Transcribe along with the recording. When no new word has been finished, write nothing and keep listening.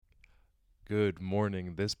Good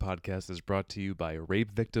morning. This podcast is brought to you by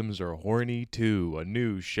Rape Victims Are Horny Too, a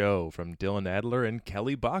new show from Dylan Adler and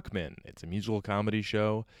Kelly Bachman. It's a musical comedy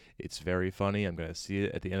show. It's very funny. I'm going to see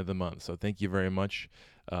it at the end of the month. So thank you very much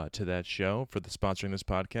to that show for sponsoring this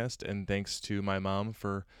podcast. And thanks to my mom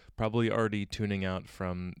for probably already tuning out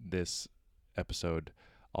from this episode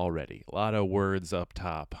already. A lot of words up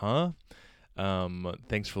top, huh?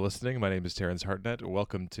 Thanks for listening. My name is Terrence Hartnett.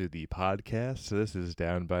 Welcome to the podcast. This is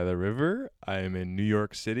Down by the River. I am in New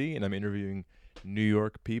York City, and I'm interviewing New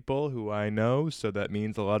York people who I know, so that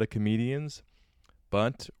means a lot of comedians.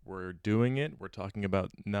 But we're doing it. We're talking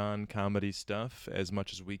about non-comedy stuff as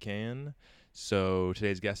much as we can. So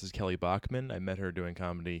today's guest is Kelly Bachman. I met her doing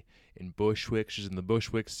comedy in Bushwick. She's in the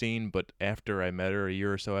Bushwick scene, but after I met her, a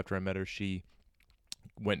year or so after I met her, she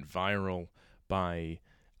went viral by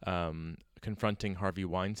confronting Harvey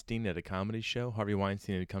Weinstein at a comedy show. Harvey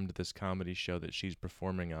Weinstein had come to this comedy show that she's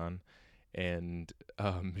performing on, and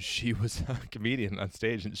she was a comedian on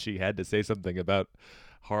stage, and she had to say something about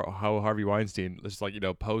how Harvey Weinstein, just like,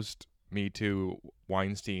 post Me Too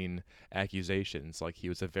Weinstein accusations, like he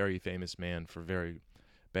was a very famous man for very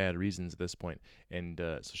bad reasons at this point, and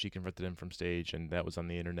so she confronted him from stage, and that was on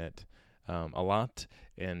the internet a lot,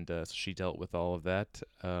 and so she dealt with all of that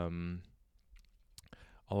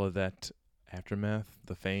aftermath,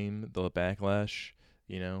 the fame, the backlash,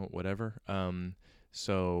 whatever.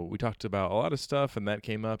 So we talked about a lot of stuff, and that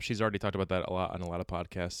came up. She's already talked about that a lot on a lot of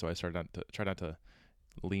podcasts, so I try not to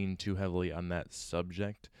lean too heavily on that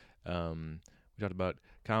subject. We talked about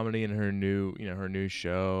comedy and her new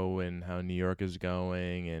show and how New York is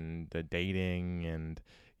going and the dating and,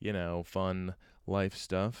 fun life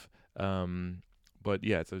stuff. But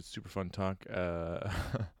yeah, it's a super fun talk.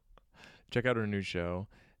 Check out her new show.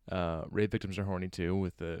 Rape Victims Are Horny Too,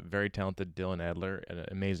 with the very talented Dylan Adler, an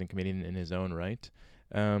amazing comedian in his own right.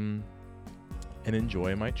 And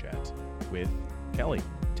enjoy my chat with Kelly.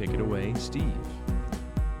 Take it away, Steve.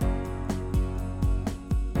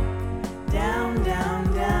 Down,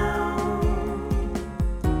 down, down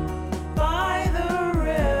by the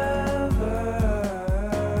river.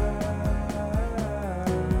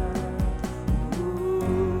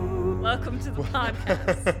 Ooh. Welcome to the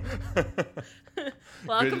podcast.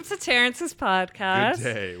 Welcome to Terrence's podcast. Good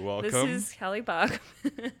day. Welcome. This is Kelly Bachman.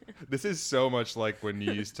 This is so much like when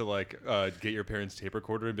you used to get your parents' tape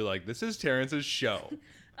recorder and be like, "This is Terrence's show."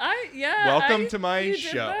 Welcome to my you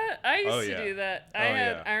show. Did that? I used to yeah. do that.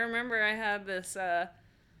 I remember I had this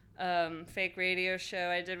fake radio show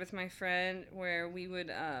I did with my friend where we would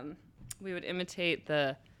imitate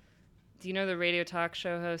do you know the radio talk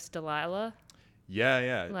show host Delilah?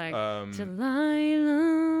 Yeah. Like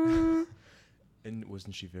Delilah. And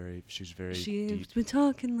wasn't she very? She was very She deep. was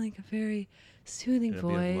talking like a very soothing It'll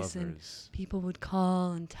be of voice, and lovers. people would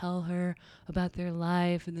call and tell her about their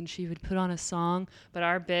life, and then she would put on a song. But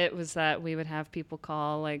our bit was that we would have people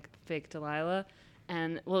call like fake Delilah,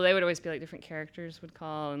 and they would always be like different characters would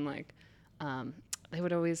call, and they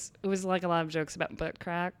would always, it was like a lot of jokes about butt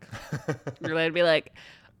crack. Or they'd be like,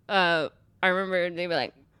 I remember they'd be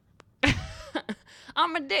like,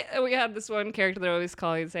 I'm addicted. We had this one character that always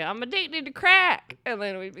called and say, I'm addicted to crack. And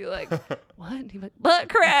then we'd be like, what? And he'd be like, butt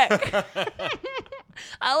crack.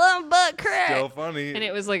 I love butt crack. Still funny. And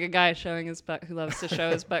it was like a guy showing his butt who loves to show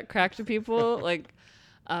his butt crack to people,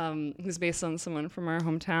 who's based on someone from our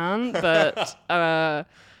hometown. But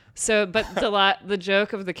the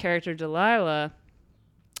joke of the character Delilah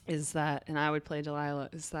is that, and I would play Delilah,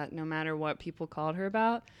 is that no matter what people called her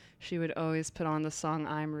about, she would always put on the song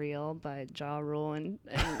I'm Real by Ja Rule and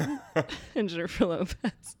Jennifer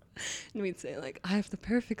Lopez. And we'd say, I have the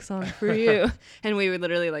perfect song for you. And we would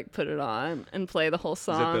literally, put it on and play the whole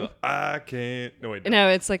song. Is it I can't... No, wait. No,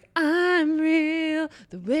 it's like, I'm real,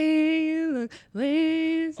 the way you look,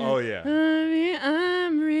 Oh, yeah.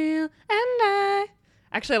 I'm real, and I...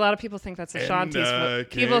 Actually, a lot of people think that's Ashanti's. And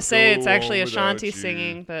People say it's actually on Ashanti without you.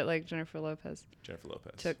 singing, but Jennifer Lopez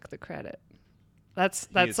took the credit. That's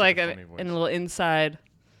is like a a funny voice. little inside.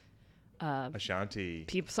 Ashanti.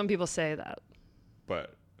 Some people say that.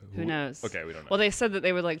 But Who knows? Okay, we don't know. Well, they said that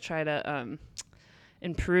they would try to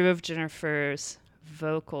improve Jennifer's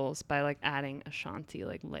vocals by adding Ashanti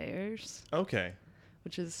layers, Okay.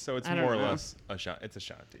 which is So it's I don't more or know. less it's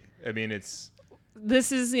Ashanti. I mean, it's...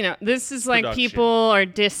 This is Production. people are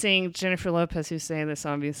dissing Jennifer Lopez who say this,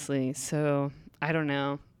 obviously. So I don't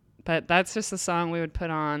know, but that's just a song we would put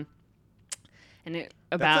on, and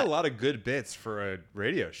That's a lot of good bits for a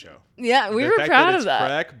radio show. Yeah, we The were fact proud that of it's that.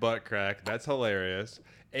 Crack, butt crack. That's hilarious.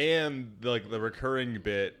 And the recurring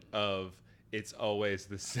bit of it's always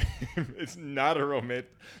the same. It's not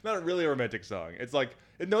really a romantic song. It's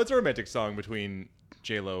No, it's a romantic song between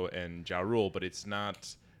J-Lo and Ja Rule, but it's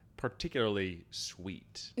not particularly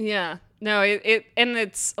sweet. Yeah. No, and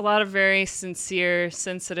it's a lot of very sincere,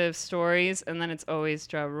 sensitive stories, and then it's always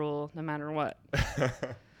Ja Rule, no matter what.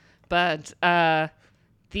 But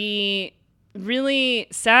the really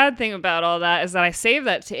sad thing about all that is that I saved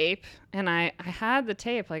that tape, and I had the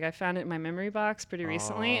tape. Like, I found it in my memory box pretty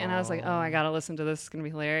recently, and I was like, oh, I gotta listen to this. It's gonna be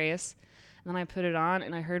hilarious. And then I put it on,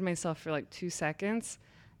 and I heard myself for like 2 seconds,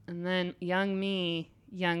 and then young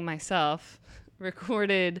myself,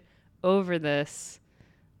 recorded over this,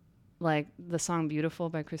 like, the song Beautiful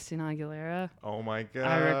by Christina Aguilera. Oh my god.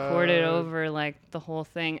 I recorded over, like, the whole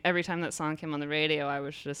thing. Every time that song came on the radio, I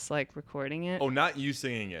was just, like, recording it. Oh, not you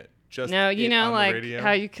singing it. Just No, you it know, on like, the radio?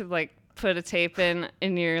 how you could, like, put a tape in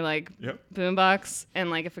your, like, Yep. boombox, and,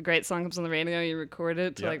 like, if a great song comes on the radio, you record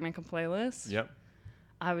it to, Yep. like, make a playlist. Yep.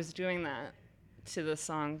 I was doing that to the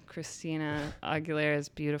song Christina Aguilera's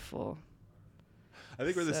Beautiful. I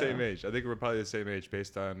think we're the So- same age. I think we're probably the same age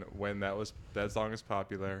based on when that song was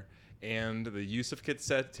popular, and the use of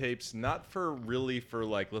cassette tapes, not for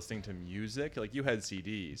like listening to music, like you had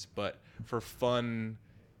CDs, but for fun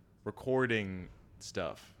recording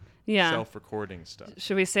stuff. Yeah. Self-recording stuff.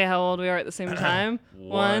 Should we say how old we are at the same time?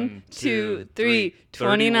 1, 2, 3, 3,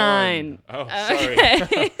 29. 31. Oh, sorry.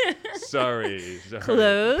 Okay. sorry.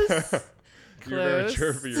 Close. You're very Close.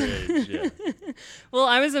 mature for your age. Yeah. Well,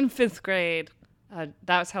 I was in 5th grade.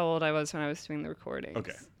 That's how old I was when I was doing the recordings.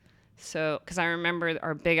 Okay. So, because I remember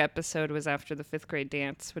our big episode was after the 5th grade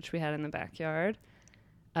dance, which we had in the backyard.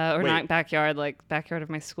 Or Wait. not backyard, like backyard of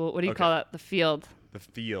my school. What do you Okay. call that? The field. The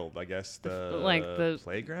field, I guess. The like the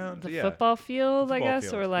playground. The Yeah. football field, I Football guess,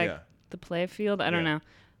 field, or like yeah. the play field. I don't Yeah. know.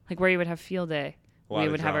 Like where you would have field day. A lot We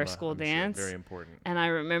of would have our drama, school I'm sure. dance. Very important. And I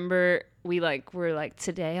remember we were like,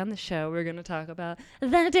 today on the show, we're going to talk about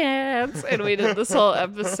the dance. And we did this whole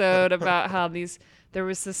episode about how there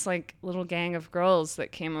was this like little gang of girls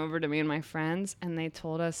that came over to me and my friends, and they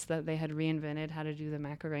told us that they had reinvented how to do the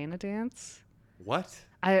Macarena dance. What?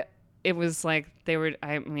 It was like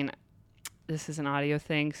I mean, this is an audio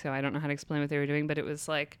thing, so I don't know how to explain what they were doing, but it was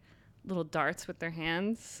like little darts with their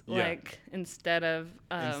hands, Yeah. like instead of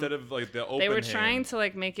like the open they were hand. trying to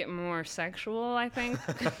like make it more sexual, I think.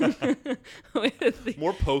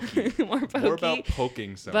 More pokey. More pokey. More about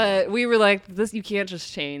poking someone. But we were like, this, you can't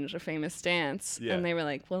just change a famous dance. Yeah. And they were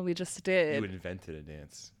like, well, we just you did. invented a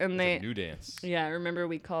dance. And It's they- a new dance. Yeah, I remember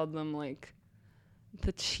we called them like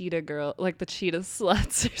the cheetah girl, like the cheetah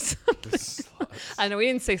sluts or something. The sluts. I know we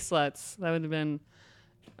didn't say sluts. That would have been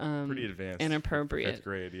Pretty advanced. inappropriate. 5th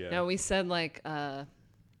grade, yeah. No, we said like I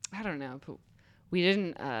don't know, but we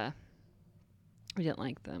didn't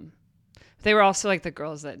like them. They were also like the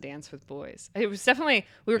girls that dance with boys. It was definitely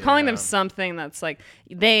we were calling them Yeah. something that's like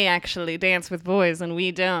they actually dance with boys and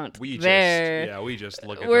we don't. we They're- just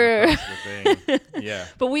look at we're- them across the thing. Yeah.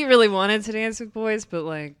 But we really wanted to dance with boys, but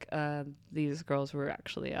like these girls were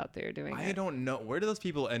actually out there doing I it. don't know. Where do those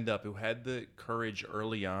people end up who had the courage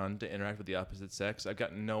early on to interact with the opposite sex? I've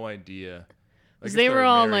got no idea. I 'Cause guess they were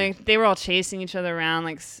all married. like they were all chasing each other around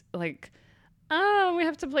like oh, we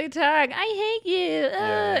have to play tag. I hate you.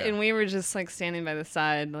 Yeah. And we were just like standing by the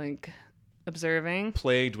side like observing.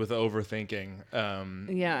 plagued with overthinking.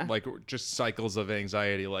 Yeah. Like just cycles of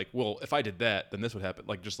anxiety. Like, well, if I did that, then this would happen.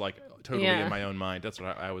 Like just like totally Yeah. in my own mind. That's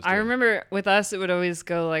what I was doing. I remember with us, it would always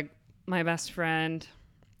go like my best friend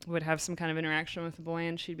would have some kind of interaction with a boy,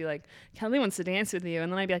 and she'd be like, "Kelly wants to dance with you,"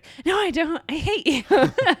 and then I'd be like, "No, I don't. I hate you."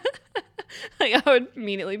 Like I would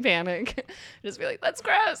immediately panic, just be like, "That's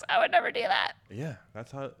gross. I would never do that." Yeah,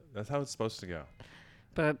 that's how it's supposed to go.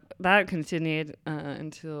 But that continued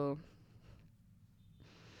until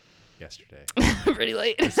Yesterday. pretty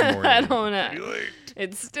late. This I morning. don't know. Pretty late.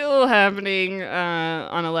 It's still happening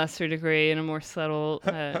on a lesser degree in a more subtle,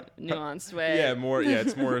 nuanced way. Yeah, more. Yeah,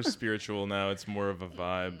 it's more spiritual now. It's more of a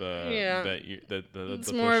vibe. Yeah. The It's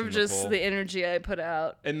the more push of and just pull. the energy I put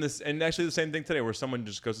out. And actually the same thing today, where someone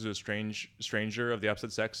just goes to a stranger of the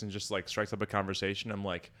opposite sex and just like strikes up a conversation. I'm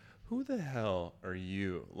like, who the hell are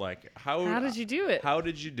you? Like, How did you do it? How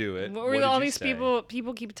did you do it? What were did all you these say? people?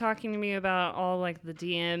 People keep talking to me about all like the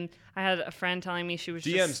DM. I had a friend telling me she was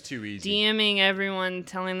DM's just too easy. DMing everyone,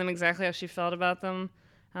 telling them exactly how she felt about them.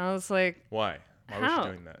 I was like, Why? Why was How? she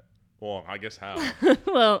doing that? Well, I guess how.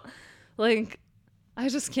 well, like, I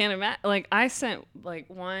just can't imagine. Like, I sent like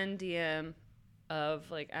one DM of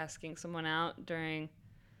like asking someone out during,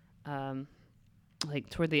 like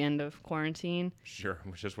toward the end of quarantine. Sure,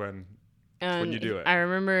 which is when. And when you do it. I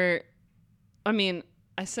remember. I mean,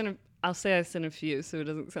 I'll say I sent a few, so it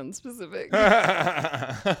doesn't sound specific.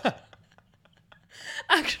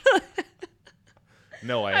 Actually,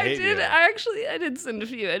 No, I I hate did. you. I did send a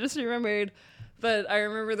few. I just remembered, but I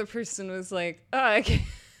remember the person was like, "Oh,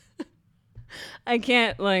 I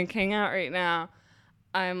can't like hang out right now.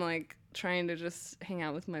 I'm like trying to just hang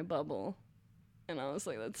out with my bubble." And I was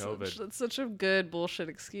like, COVID. that's such a good bullshit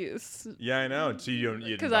excuse. Yeah, I know. So you didn't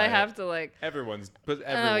Because buy I it. have to like, Everyone's, but oh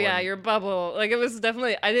everyone. yeah, your bubble. Like it was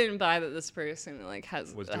definitely, I didn't buy that this person like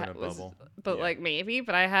Was doing a bubble. but Yeah. like maybe,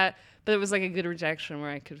 but it was like a good rejection where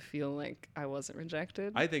I could feel like I wasn't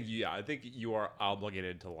rejected. I think you are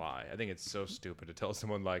obligated to lie. I think it's so stupid to tell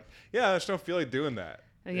someone like, yeah, I just don't feel like doing that.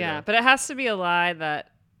 You Yeah, know? but it has to be a lie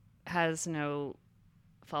that has no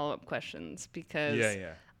follow-up questions because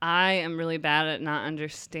yeah. I am really bad at not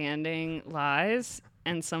understanding lies.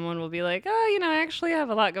 And someone will be like, "Oh, I actually have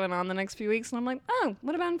a lot going on the next few weeks," and I'm like, "Oh,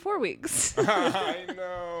 what about in 4 weeks?" I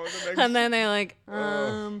know. And then they're like,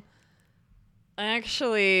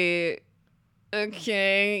 actually,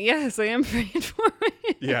 okay, yes, I am free in 4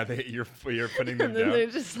 weeks. yeah, you're putting them And then down. they're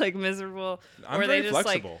just like miserable. I'm or very they just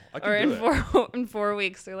flexible. I like, can or do it. in 4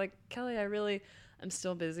 weeks, they're like, "Kelly, I'm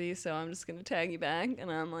still busy, so I'm just gonna tag you back."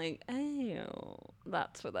 And I'm like, "Oh,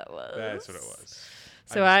 that's what that was." That's what it was.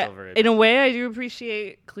 So I'm still very in a busy. way, I do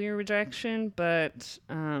appreciate clear rejection, but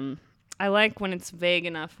I like when it's vague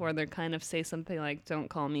enough where they kind of say something like, "Don't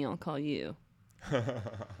call me, I'll call you."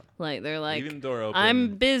 Like they're like, Leaving the door open.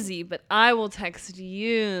 "I'm busy, but I will text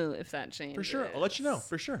you if that changes." for sure. I'll let you know.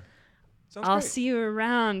 For sure. Sounds I'll great. see you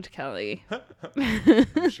around, Kelly.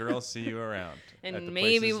 I'm sure I'll see you around. at the And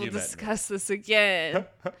maybe places we'll you met me. discuss this again.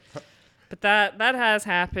 But that has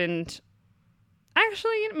happened.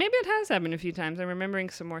 Actually, maybe it has happened a few times. I'm remembering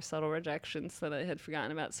some more subtle rejections that I had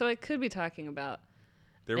forgotten about. So I could be talking about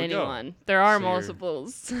There we anyone. There are So you're-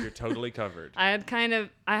 multiples. go. You're totally covered. I've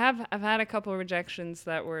had a couple of rejections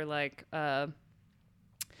that were like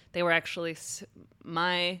they were actually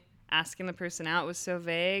my asking the person out was so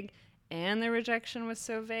vague and the rejection was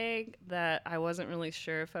so vague that I wasn't really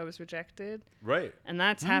sure if I was rejected. Right. And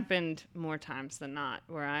that's happened more times than not,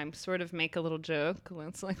 where I'm sort of make a little joke. And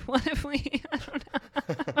it's like, what if we, I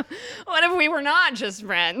don't know, what if we were not just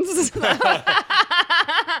friends?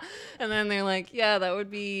 And then they're like, yeah, that would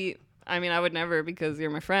be, I mean, I would never because you're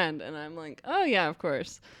my friend. And I'm like, oh yeah, of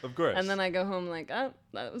course. Of course. And then I go home like, oh,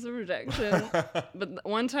 that was a rejection. But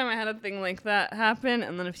one time I had a thing like that happen.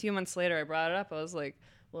 And then a few months later I brought it up. I was like,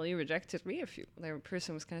 well, you rejected me the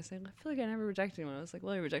person was kind of saying, I feel like I never rejected anyone. I was like,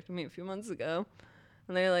 well, you rejected me a few months ago.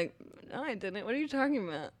 And they're like, no, I didn't. What are you talking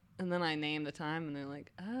about? And then I named the time and they're like,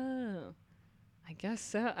 oh, I guess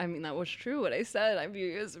so. I mean, that was true what I said. I view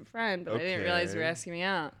you as a friend, but I didn't realize you were Okay. asking me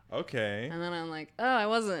out. Okay. And then I'm like, oh, I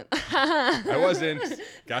wasn't. I wasn't.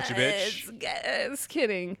 Gotcha, bitch. It's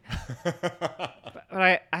kidding. But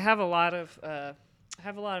I have a lot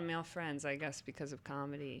of male friends, I guess, because of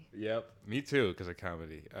comedy. Yep. Me too, because of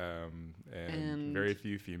comedy. And And- very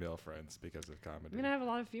few female friends because of comedy. I mean, I have a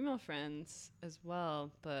lot of female friends as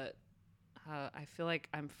well, but I feel like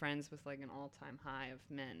I'm friends with like an all-time high of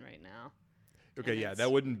men right now. okay, and that it's-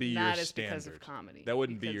 wouldn't be your that is standard. because of comedy. That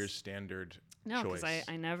wouldn't be your Because- standard No, choice. because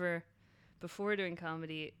I never, before doing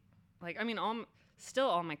comedy, like, I mean, still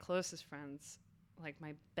all my closest friends, like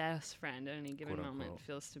my best friend at any given Quote, moment unquote.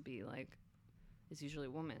 feels to be like, is usually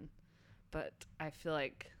a woman. But I feel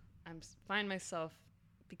like find myself,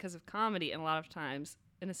 because of comedy, and a lot of times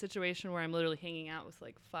in a situation where I'm literally hanging out with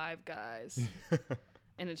like 5 guys.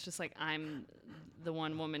 And it's just like I'm the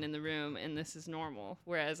one woman in the room and this is normal.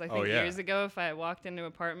 Whereas I think yeah. years ago, if I walked into an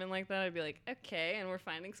apartment like that, I'd be like, okay, and we're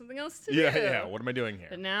finding something else to yeah, do. yeah. What am I doing here?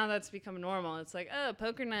 But now that's become normal. It's like, oh,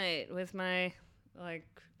 poker night with my like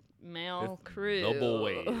male crew. The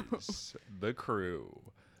boys. The crew.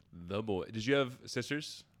 The boy. Did you have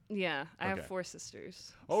sisters? Yeah, I have Okay. 4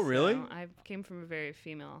 sisters. Oh, really? So I came from a very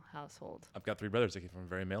female household. I've got 3 brothers that came from a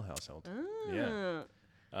very male household.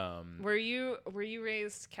 Ah. Were you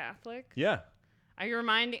raised Catholic? Yeah. Are you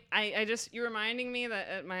you're reminding me that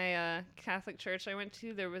at my Catholic church I went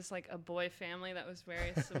to, there was like a boy family that was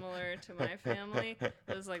very similar to my family.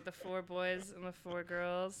 It was like the 4 boys and the 4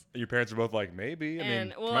 girls. Your parents were both like, maybe. I And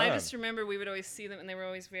mean, well, come I on. just remember we would always see them, and they were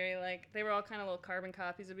always very like they were all kind of little carbon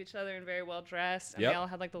copies of each other and very well dressed, and Yep. they all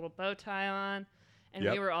had like the little bow tie on, and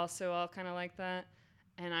Yep. we were also all kind of like that.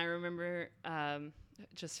 And I remember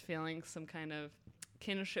just feeling some kind of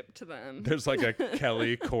kinship to them. There's like a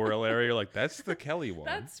Kelly corollary. You're like, that's the Kelly one.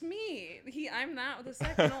 That's me. I'm not the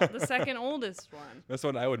second oldest one. That's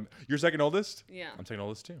what I would. You're second oldest? Yeah. I'm second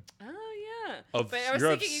oldest too. Oh yeah. Of- But I was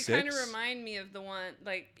you're of thinking you kind of 6? remind me of the one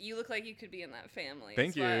like you look like you could be in that family.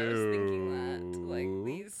 Thank That's why I was thinking that you. like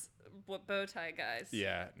these bow tie guys.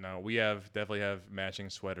 Yeah, no, we definitely have matching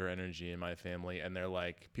sweater energy in my family, and they're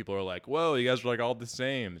like, people are like, whoa, you guys are like all the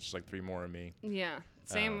same. It's just like 3 more of me. Yeah,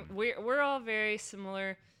 same. We're all very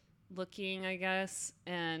similar looking, I guess.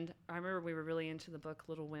 And I remember we were really into the book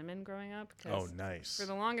Little Women growing up. Oh, nice. For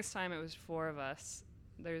the longest time, it was 4 of us.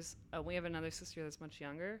 We have another sister that's much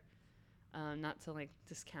younger. Not to like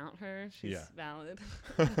discount her, she's valid.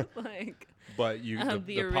 Like, but you,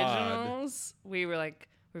 the originals, we're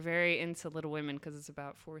very into Little Women because it's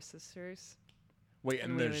about 4 sisters. Wait,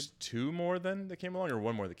 and there's 2 more then that came along, or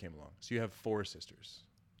 1 more that came along? So you have 4 sisters.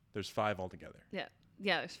 There's 5 altogether. Yeah,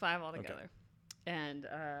 there's 5 altogether, and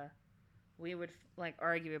we would like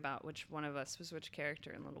argue about which one of us was which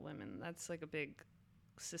character in Little Women. That's like a big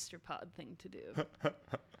sister pod thing to do.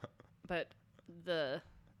 But the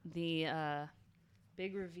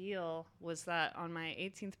big reveal was that on my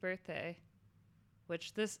 18th birthday,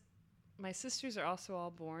 which my sisters are also all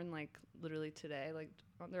born like literally today. Like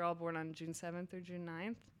they're all born on June 7th or June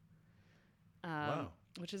 9th. Wow.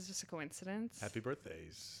 Which is just a coincidence. Happy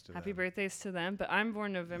birthdays to Happy them. birthdays to them. But I'm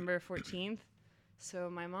born November 14th. So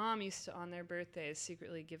my mom used to, on their birthdays,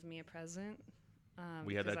 secretly give me a present.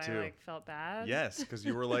 We had that because too. I felt bad. Yes, because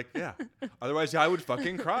you were like, yeah. Otherwise, I would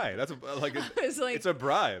fucking cry. That's it's a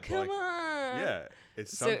bribe. Come on. Yeah,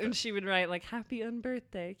 it's So something. and she would write like "Happy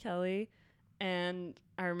unbirthday, Kelly," and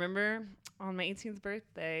I remember on my 18th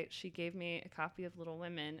birthday, she gave me a copy of Little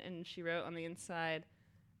Women, and she wrote on the inside,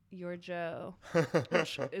 "You're Joe,"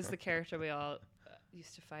 which is the character we all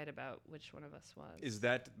used to fight about which one of us was. Is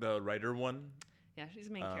that the writer one? Yeah, she's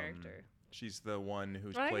the main character. She's the one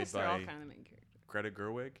who's Well, I played guess they're all by kind of the main character. Greta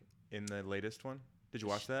Gerwig in the latest one. Did you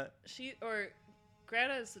watch that?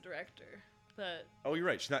 Greta is the director, but Oh, you're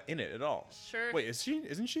right. She's not in it at all. sure. Wait, is she?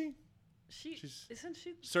 Isn't she? Isn't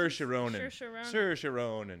she? Saoirse Ronan. Saoirse Ronan. Saoirse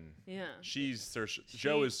Ronan. Yeah. She's Saoirse.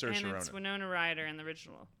 Joe is Saoirse And it's Ronan. Winona Ryder in the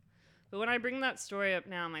original. But when I bring that story up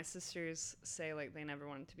now, my sisters say like they never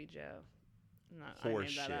wanted to be Joe. I made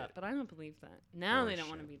that Horseshit. up, but I don't believe that. Now they don't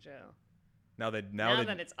want to Horseshit. be Joe. Now Now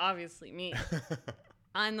that it's obviously me.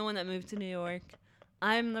 I'm the one that moved to New York.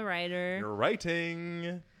 I'm the writer. you're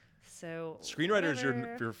writing. So Screenwriter is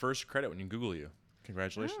whatever. your first credit when you Google you.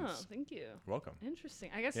 Congratulations. Oh, thank you. You're welcome. Interesting.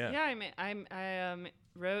 I guess Yeah. I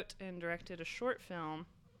wrote and directed a short film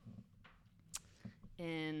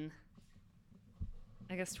in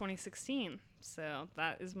I guess 2016. So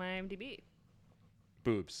that is my IMDb.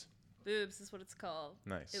 Boobs. Boobs is what it's called.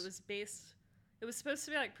 Nice. It was supposed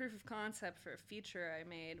to be like proof of concept for a feature I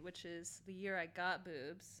made, which is the year I got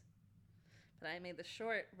boobs. But I made the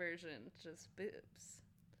short version, just boobs.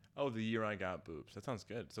 Oh, the year I got boobs. That sounds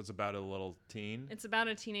good. So it's about a little teen. It's about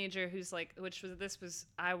a teenager who's like,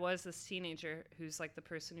 I was this teenager who's like the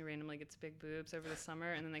person who randomly gets big boobs over the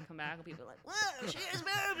summer, and then they come back and people are like, whoa, she has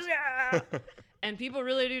boobs, yeah! And people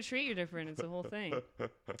really do treat you different. It's a whole thing.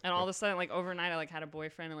 And all of a sudden, like overnight, I like had a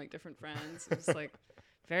boyfriend and like different friends. It was like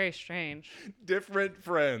very strange. Different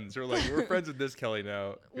friends. We're like, we're friends with this Kelly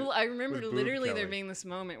now. Well, I remember With Boob literally there Kelly. being this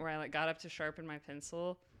moment where I like got up to sharpen my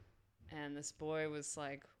pencil, and this boy was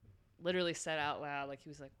like, literally said out loud, like he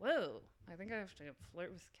was like, "Whoa, I think I have to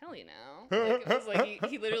flirt with Kelly now." Like, it was like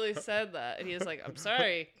he literally said that, and he was like, "I'm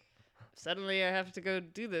sorry, suddenly I have to go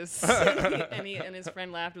do this." and his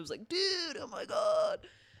friend laughed and was like, "Dude, oh my god!"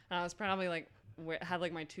 And I was probably like, had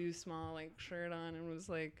like my too small like shirt on, and was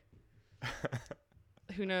like,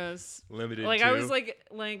 who knows? Limited. Like to. I was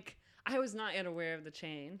like I was not yet aware of the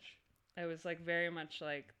change. I was like very much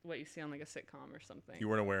like what you see on like a sitcom or something. You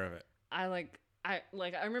weren't aware of it. I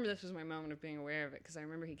remember this was my moment of being aware of it because I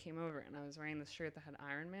remember he came over and I was wearing this shirt that had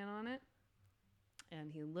Iron Man on it,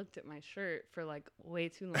 and he looked at my shirt for like way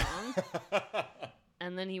too long,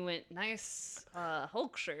 and then he went, "Nice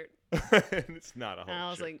Hulk shirt," It's not a whole. and I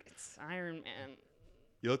was like, "It's Iron Man."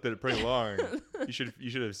 you looked at it pretty long. You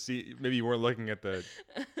should have seen. Maybe you weren't looking at the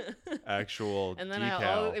actual And then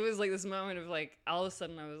decal. it was like this moment of like all of a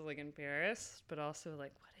sudden I was like embarrassed, but also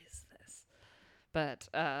like, what is this? But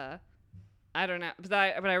I don't know. But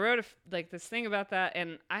I wrote like this thing about that,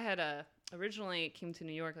 and I had originally came to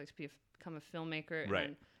New York like to become a filmmaker Right.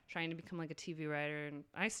 and trying to become like a TV writer, and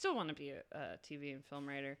I still want to be a TV and film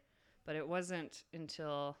writer, but it wasn't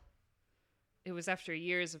until it was after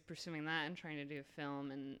years of pursuing that and trying to do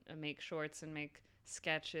film and make shorts and make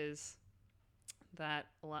sketches that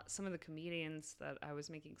some of the comedians that I was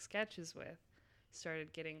making sketches with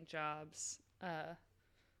started getting jobs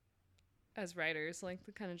as writers, like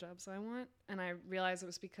the kind of jobs I want. And I realized it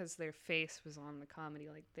was because their face was on the comedy,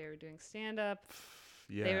 like they were doing stand up.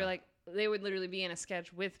 Yeah. They were like, they would literally be in a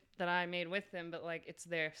sketch that I made with them, but like it's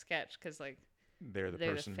their sketch because like they're the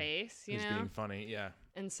they're person the face, you who's know? being funny. Yeah.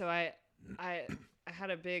 And so I I had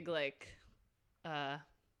a big like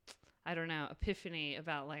I don't know, epiphany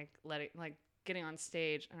about like getting on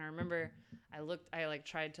stage. And I remember I like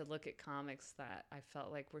tried to look at comics that I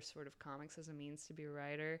felt like were sort of comics as a means to be a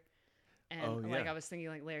writer. And Oh, like yeah. I was thinking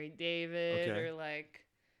like Larry David Okay. or like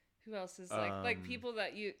who else is like people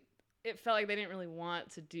that it felt like they didn't really want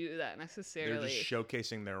to do that necessarily. They're just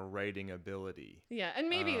showcasing their writing ability. Yeah, and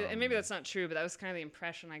maybe that's not true, but that was kind of the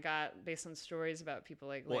impression I got based on stories about people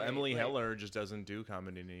like. Well, Larry, Emily like, Heller just doesn't do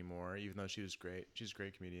comedy anymore, even though she was great. She's a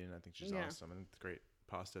great comedian. I think she's Yeah. awesome, and it's great.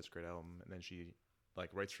 Pasta's a great album. And then she like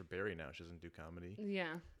writes for Barry now. She doesn't do comedy.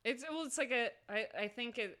 Yeah, it's like I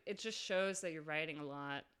think it just shows that you're writing a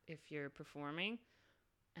lot if you're performing,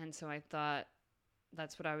 and so I thought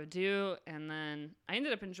that's what I would do, and then I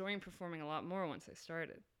ended up enjoying performing a lot more once I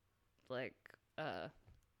started. Like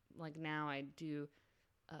now I do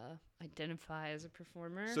identify as a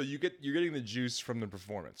performer. So you're getting the juice from the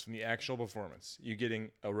performance, from the actual performance. You're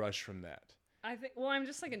getting a rush from that. I think, well, I'm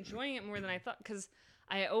just like enjoying it more than I thought, because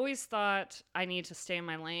I always thought I need to stay in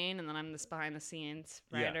my lane, and then I'm this behind the scenes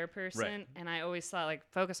Yeah, writer person, right. and I always thought like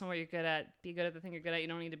focus on what you're good at, be good at the thing you're good at. You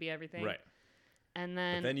don't need to be everything. Right. And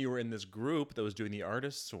But then you were in this group that was doing the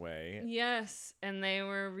artist's way. yes, and they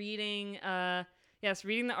were reading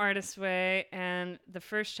reading The Artist's Way, and the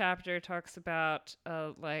first chapter talks about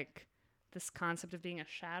like this concept of being a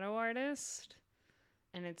shadow artist,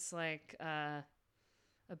 and it's like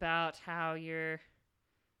about how you're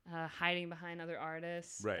hiding behind other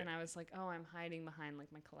artists. Right. And I was like, oh, I'm hiding behind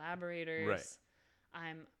like my collaborators.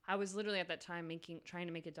 Right. I was literally at that time trying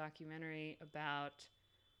to make a documentary about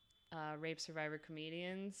rape survivor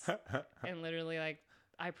comedians, and literally like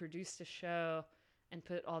I produced a show and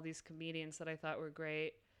put all these comedians that I thought were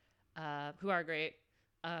great, who are great,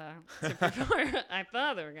 to perform. I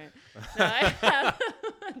thought they were great. No,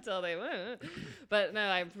 until they weren't. But no,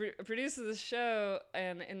 I produced this show,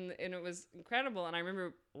 and it was incredible. And I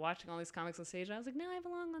remember watching all these comics on stage, and I was like, no, I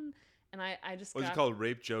belong on. And I just What was got it called?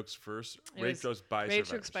 Rape Jokes First? it Rape was Jokes by Rape Survivors.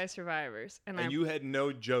 Jokes by Survivors. And you had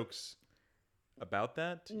no jokes about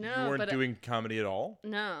that? No, You weren't but doing comedy at all?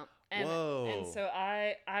 No. And, Whoa. And so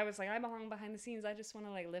I was like, I belong behind the scenes. I just want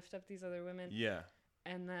to like lift up these other women. Yeah.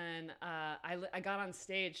 And then I got on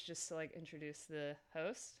stage just to like introduce the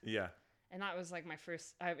host. Yeah. And that was like my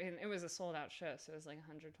first, I mean, it was a sold out show. So it was like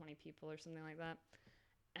 120 people or something like that.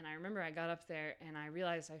 And I remember I got up there and I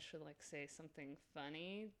realized I should like say something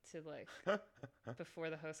funny to like before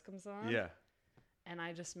the host comes on. Yeah. And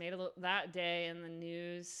I just made that day in the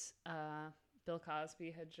news, Bill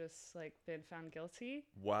Cosby had just like been found guilty.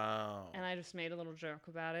 Wow. And I just made a little joke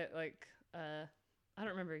about it. Like, I don't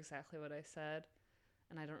remember exactly what I said.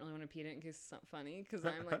 And I don't really want to repeat it in case it's not funny, because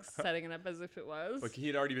I'm like setting it up as if it was. Like he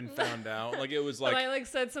had already been found out. Like it was like but I like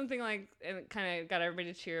said something like, and it kind of got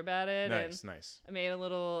everybody to cheer about it. nice, And nice. I made a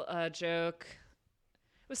little joke.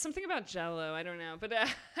 It was something about Jell-O. I don't know. But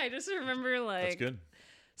I just remember like That's good.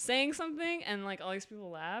 saying something, and like all these people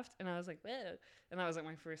laughed, and I was like, whoa. And that was like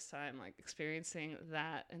my first time like experiencing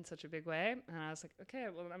that in such a big way. And I was like, okay,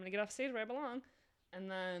 well, I'm gonna get off stage where I belong.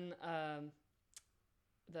 And then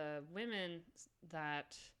the women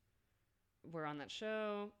that were on that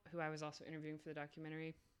show, who I was also interviewing for the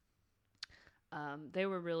documentary, they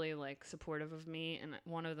were really like supportive of me. And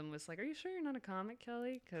one of them was like, are you sure you're not a comic,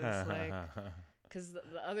 Kelly? Because the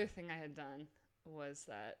other thing I had done was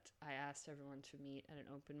that I asked everyone to meet at an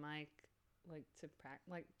open mic, like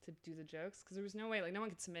to do the jokes, because there was no way, like no one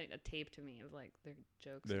could submit a tape to me of like their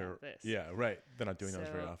jokes about this. Yeah, right. They're not doing those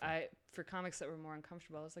very So often. for comics that were more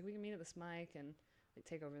uncomfortable, I was like, we can meet at this mic and like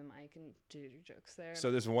take over the mic and do your jokes there.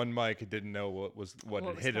 So this one mic didn't know what had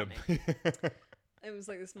was hit him. It was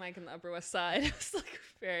like this mic in the Upper West Side. It was like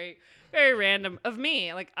very, very random of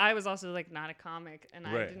me. Like I was also like not a comic, and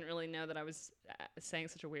I Right. didn't really know that I was saying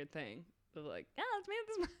such a weird thing. But like, yeah, let's meet at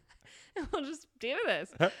this mic, and we'll just do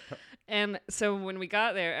this. And so when we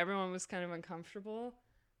got there, everyone was kind of uncomfortable,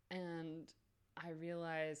 and I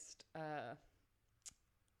realized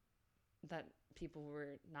that people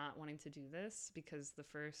were not wanting to do this because the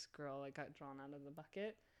first girl like got drawn out of the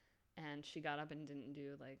bucket, and she got up and didn't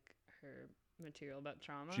do like her material about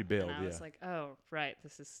trauma. She bailed, and I was yeah. like, oh right,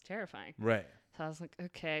 this is terrifying. Right. So I was like,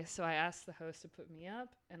 okay. So I asked the host to put me up,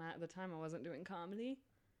 and at the time I wasn't doing comedy,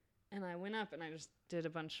 and I went up and I just did a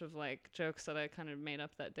bunch of like jokes that I kind of made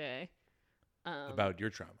up that day About your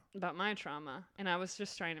trauma. about my trauma, and I was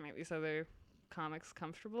just trying to make these other comics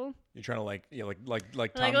comfortable. You're trying to like Tom Like,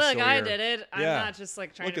 look, Sawyer. I did it. I'm Yeah. not just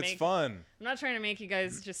like trying Look, to it's make. fun. I'm not trying to make you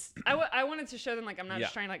guys just. I wanted to show them like I'm not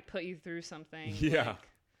just Yeah. trying to like put you through something. Yeah. like-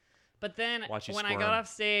 but then Watch you when I squirm. got off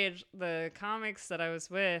stage, the comics that I was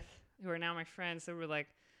with, who are now my friends, they were like,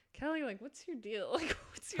 Kelly, like, what's your deal? Like,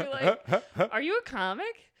 what's your, like, are you a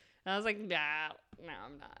comic? And I was like, nah, no,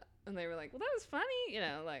 I'm not. And they were like, well, that was funny. You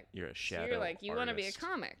know, like, You're a so shadow you're like, you want to be a artist.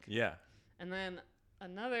 comic. Yeah. And then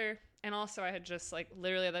and also I had just, like,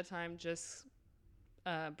 literally at that time just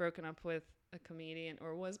broken up with a comedian,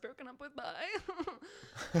 or was broken up with by.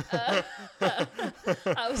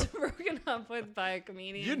 I was broken up with by a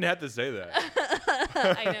comedian. You didn't have to say that.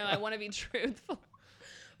 I know, I want to be truthful.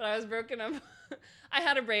 But I was broken up. I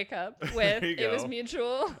had a breakup with, There you it was go.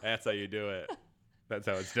 mutual. That's how you do it. That's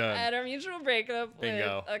how it's done. I had a mutual breakup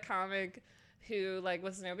Bingo. with a comic who, like,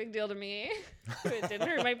 was no big deal to me. It didn't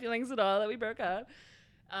hurt my feelings at all that we broke up.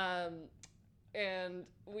 And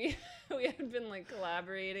we had been, like,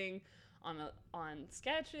 collaborating on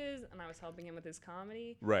sketches, and I was helping him with his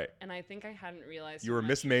comedy. Right. And I think I hadn't realized You how were much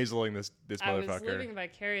Miss Maiseling this I was motherfucker. living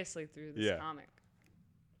vicariously through this Yeah. comic.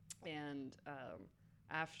 And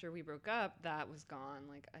after we broke up, that was gone.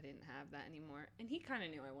 Like, I didn't have that anymore. And he kind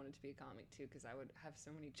of knew I wanted to be a comic too, because I would have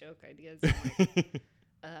so many joke ideas. And, like,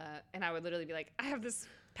 and I would literally be like, I have this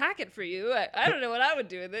packet for you. I don't know what I would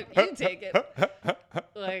do with it. You take it.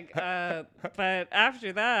 Like, but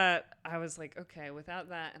after that, I was like, okay, without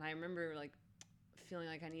that. And I remember, like, feeling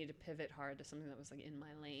like I needed to pivot hard to something that was, like, in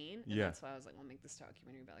my lane. And Yeah. that's why I was like, I'll make this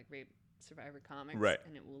documentary about, like, rape survivor comics. Right.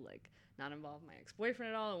 And it will, like, not involve my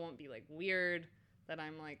ex-boyfriend at all. It won't be, like, weird that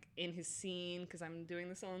I'm, like, in his scene because I'm doing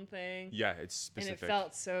this own thing. Yeah, it's specific. And it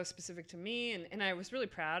felt so specific to me. And I was really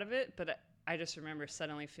proud of it. But I just remember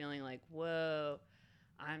suddenly feeling like, whoa,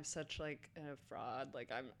 I'm such, like, a fraud.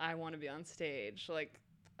 Like, I want to be on stage. Like,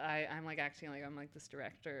 I'm, like, acting like I'm, like, this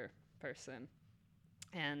director person.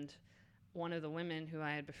 And one of the women who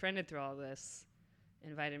I had befriended through all this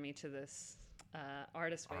invited me to this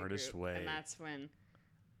Artist Way Artist group. Way. And that's when,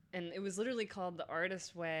 and it was literally called the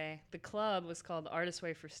Artist Way. The club was called the Artist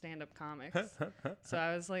Way for Stand-Up Comics. So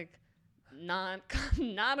I was, like, not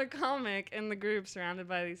a comic in the group surrounded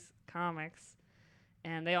by these comics.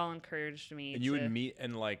 And they all encouraged me And you to, would meet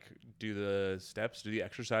and, like, do the steps, do the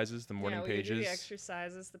exercises, the morning we pages. would do the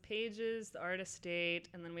exercises, the pages, the artist date,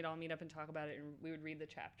 and then we'd all meet up and talk about it, and we would read the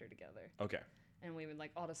chapter together. Okay. And we would, like,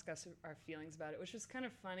 all discuss our feelings about it, which was kind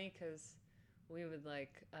of funny because we would,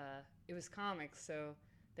 like, it was comics, so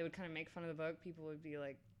they would kind of make fun of the book. People would be,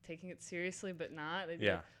 like, taking it seriously, but not. They'd be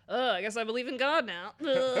Yeah. like, oh, I guess I believe in God now.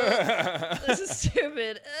 Ugh, this is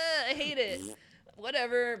stupid. I hate it.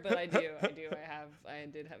 Whatever, but I did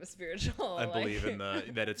have a spiritual. I believe in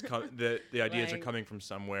that it's the ideas are Like, coming from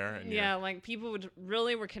somewhere. And yeah, like, people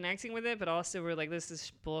were connecting with it, but also were like, this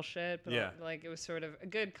is bullshit. But Yeah. like, it was sort of a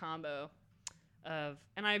good combo of,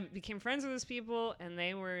 and I became friends with those people, and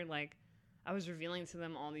they were like, I was revealing to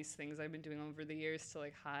them all these things I've been doing over the years to,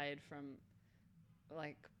 like, hide from,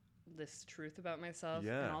 like, this truth about myself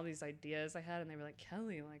Yeah. and all these ideas I had, and they were like,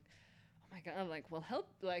 Kelly, like, oh my God, like, we'll help,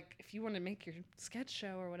 like, if you want to make your sketch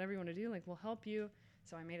show or whatever you want to do, like, we'll help you.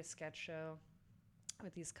 So I made a sketch show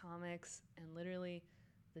with these comics, and literally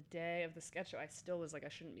the day of the sketch show, I still was like, I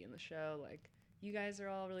shouldn't be in the show. Like, you guys are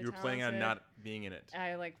all really you were talented. planning on not being in it.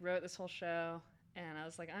 I, like, wrote this whole show, and I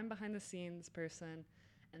was like, I'm behind the scenes person.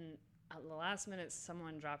 And at the last minute,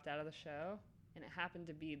 someone dropped out of the show, and it happened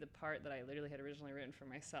to be the part that I literally had originally written for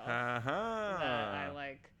myself that I,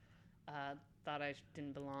 like, thought I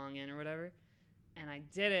didn't belong in or whatever. And I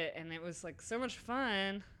did it, and it was, like, so much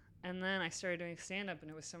fun. And then I started doing stand-up,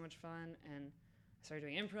 and it was so much fun. And I started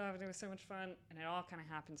doing improv, and it was so much fun. And it all kind of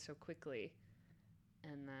happened so quickly.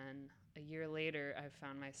 And then a year later, I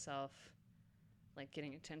found myself, like,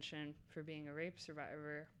 getting attention for being a rape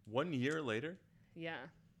survivor. 1 year later Yeah.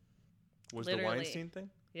 was Literally. the Weinstein thing.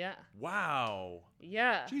 Yeah. Wow.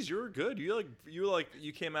 Yeah. Jeez, you were good.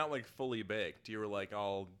 You came out, like, fully baked. You were, like,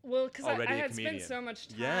 all Well, because I already a had spent comedian. so much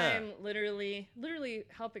time Yeah. literally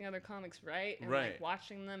helping other comics write and, Right. like,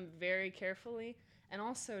 watching them very carefully. And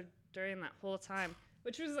also during that whole time,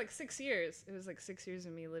 which was like 6 years. It was like 6 years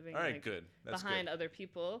of me living, all right. like, Good. That's behind good. other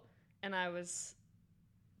people. And I was,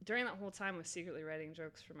 during that whole time, was secretly writing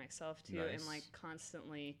jokes for myself too. Nice. And, like,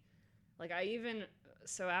 constantly, like,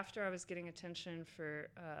 so after I was getting attention for,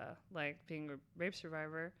 like, being a rape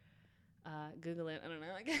survivor, Google it. I don't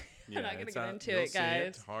know. Like, I'm not going to get into you'll it, see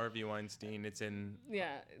guys. Harvey Weinstein. It's in.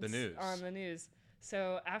 Yeah. The it's news. on the news.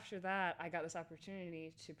 So after that, I got this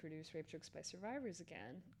opportunity to produce Rape Jokes by Survivors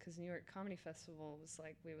again, because New York Comedy Festival was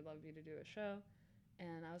like, we would love you to do a show.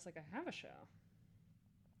 And I was like, I have a show.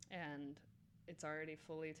 And it's already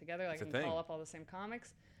fully together. Like, It's a I can call thing. up all the same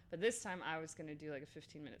comics. But this time I was going to do, like, a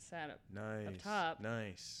 15-minute set up Nice. top.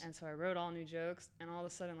 Nice. And so I wrote all new jokes, and all of a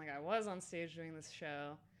sudden, like, I was on stage doing this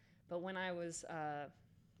show. But when I was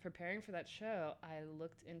preparing for that show, I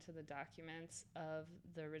looked into the documents of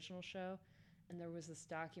the original show, and there was this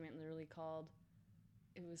document literally called,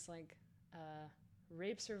 it was like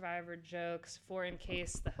rape survivor jokes for in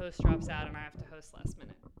case the host drops out and I have to host last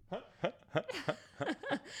minute.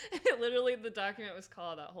 Literally, the document was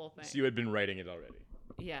called that whole thing. So you had been writing it already.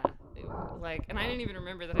 Yeah, and I didn't even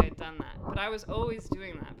remember that I had done that, but I was always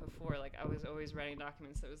doing that before. Like, I was always writing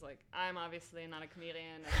documents that was like, I'm obviously not a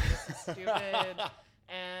comedian, and this is stupid,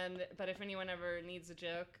 but if anyone ever needs a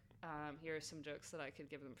joke, here are some jokes that I could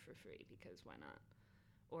give them for free, because why not?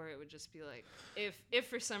 Or it would just be like, if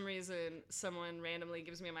for some reason someone randomly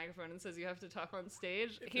gives me a microphone and says you have to talk on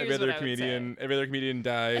stage, here's what I would say. Every other comedian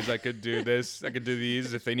dies. I could do this. I could do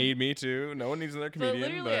these if they need me to. No one needs another comedian. But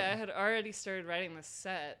literally, I had already started writing the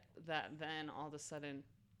set that then all of a sudden,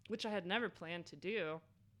 which I had never planned to do,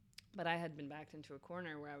 but I had been backed into a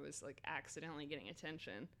corner where I was like accidentally getting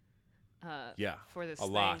attention. For this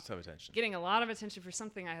thing. Lot of attention. Getting a lot of attention for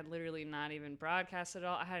something I had literally not even broadcast at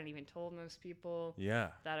all. I hadn't even told most people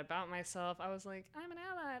that about myself. I was like, I'm an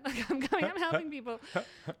ally. Like, I'm helping people.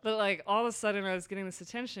 But like all of a sudden I was getting this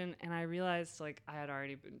attention, and I realized like I had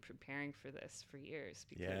already been preparing for this for years,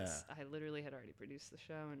 because I literally had already produced the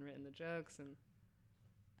show and written the jokes. And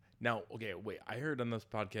now, okay, wait. I heard on this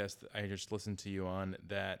podcast that I just listened to you on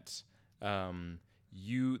that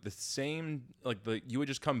you would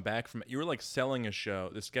just come back from, you were like selling a show,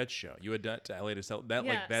 the sketch show. You had done to LA to sell that,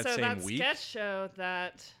 like that so same that week. Sketch show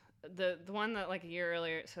that the one that like a year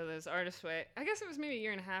earlier, so there's Artist Way, I guess it was maybe a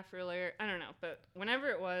year and a half earlier, I don't know, but whenever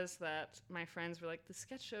it was that my friends were like, the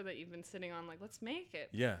sketch show that you've been sitting on, like, let's make it.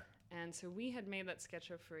 Yeah. And so we had made that sketch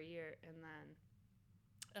show for a year, and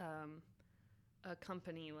then a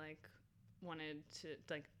company like wanted to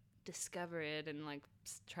like discover it and like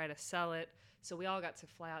try to sell it. So we all got to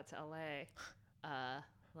fly out to LA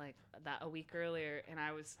like that a week earlier, and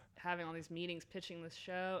I was having all these meetings pitching this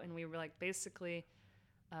show, and we were like basically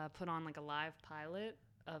put on like a live pilot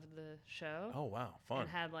of the show. Oh wow, fun. And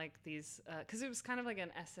had like these because it was kind of like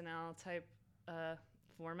an SNL type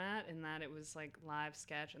format, in that it was like live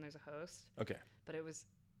sketch and there's a host. Okay. But it was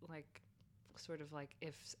like sort of like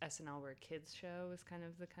if SNL were a kids show, was kind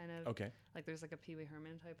of the okay. Like there's like a Pee Wee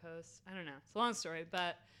Herman type host. I don't know. It's a long story,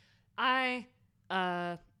 but I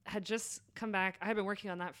had just come back. I had been working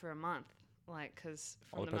on that for a month, like, because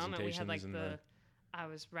from the moment we had like I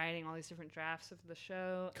was writing all these different drafts of the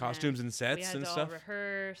show, costumes and sets and stuff. We had to all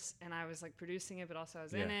rehearse, and I was like producing it, but also I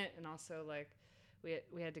was in it, and also like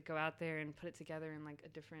we had to go out there and put it together in like a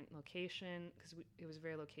different location, because it was a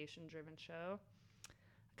very location driven show.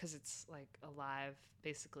 Because it's like a live,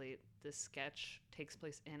 basically this sketch takes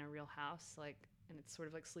place in a real house, like, and it's sort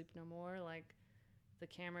of like Sleep No More, like the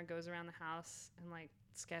camera goes around the house and like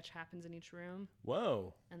sketch happens in each room.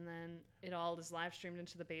 Whoa. And then it all is live streamed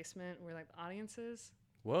into the basement where like the audience is.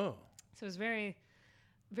 Whoa. So it was very,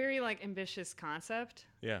 very like ambitious concept.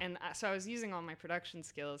 Yeah. And so I was using all my production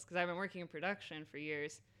skills, because I've been working in production for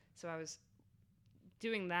years. So I was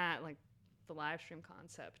doing that, like the live stream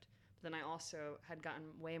concept. Then I also had gotten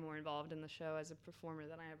way more involved in the show as a performer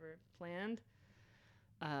than I ever planned.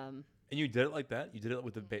 And you did it like that? You did it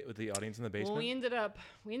with the audience in the basement? Well, we ended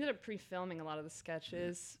up pre-filming a lot of the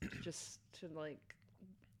sketches just to like,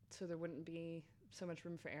 so there wouldn't be so much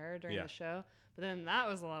room for error during the show. But then that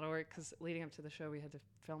was a lot of work, because leading up to the show, we had to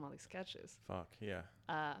film all these sketches. Fuck, yeah.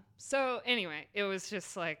 So anyway, it was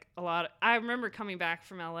just like a lot. I remember coming back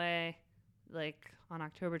from LA like on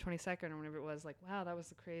October 22nd or whenever it was, like, wow, that was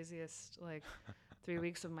the craziest like 3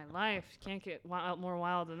 weeks of my life. Can't get more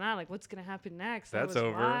wild than that. Like, what's gonna happen next? That's that was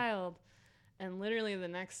over. Wild. And literally the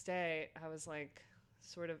next day, I was like,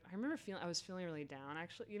 sort of. I remember I was feeling really down.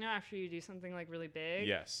 Actually, you know, after you do something like really big.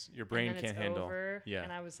 Yes, your brain can't handle. Over, yeah.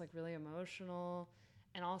 And I was like really emotional.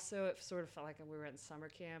 And also, it sort of felt like we were at summer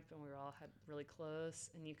camp and we were all had really close.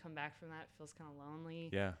 And you come back from that, it feels kind of lonely.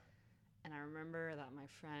 Yeah. And I remember that my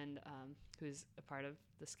friend, who's a part of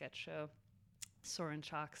the sketch show, Soren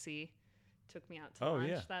Choksy, took me out to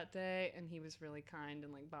lunch that day, and he was really kind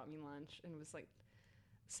and like bought me lunch and was like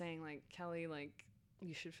saying like, Kelly, like,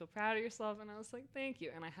 you should feel proud of yourself. And I was like, thank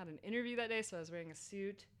you. And I had an interview that day, so I was wearing a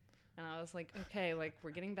suit, and I was like, okay, like,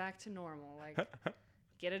 we're getting back to normal. Like,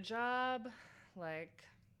 get a job, like,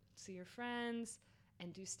 see your friends,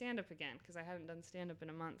 and do stand-up again, because I hadn't done stand-up in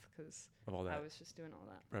a month because I was just doing all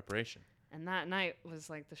that preparation. And that night was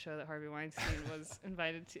like the show that Harvey Weinstein was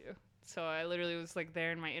invited to. So I literally was like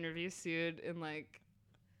there in my interview suit and like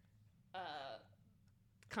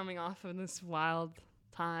coming off of this wild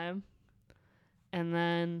time. And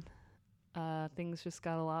then things just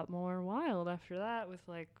got a lot more wild after that, with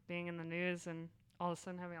like being in the news and all of a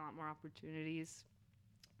sudden having a lot more opportunities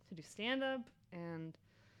to do stand up and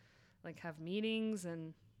like have meetings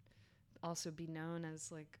and also be known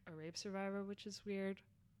as like a rape survivor, which is weird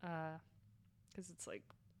because it's like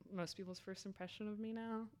most people's first impression of me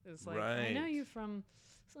now is like, I know Right. you from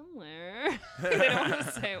somewhere. They don't want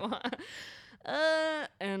to say what.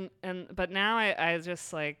 But now I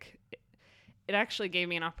just like it actually gave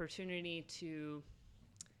me an opportunity to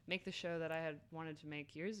make the show that I had wanted to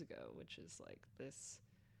make years ago, which is like this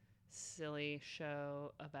silly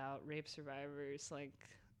show about rape survivors. Like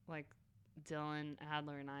Dylan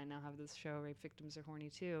Adler and I now have this show, Rape Victims Are Horny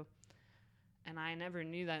Too. And I never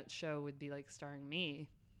knew that show would be like starring me.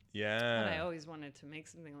 Yeah. But I always wanted to make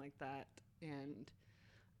something like that. And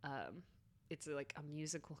it's like a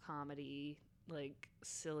musical comedy, like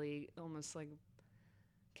silly, almost like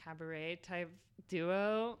cabaret type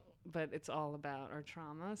duo, but it's all about our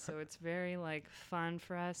trauma. So it's very like fun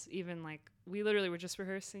for us. Even like we literally were just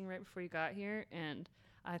rehearsing right before you got here, and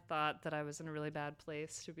I thought that I was in a really bad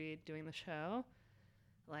place to be doing the show,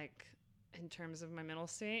 like in terms of my mental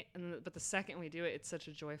state. But the second we do it, it's such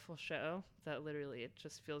a joyful show that literally it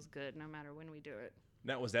just feels good no matter when we do it.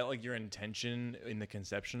 Now, was that like your intention in the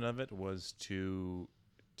conception of it, was to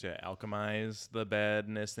alchemize the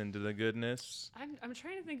badness into the goodness? I'm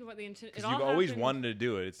trying to think of what the intent. Because you've always wanted to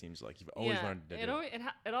do it. It seems like you've always wanted to do it.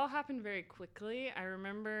 It all happened very quickly. I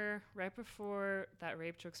remember right before that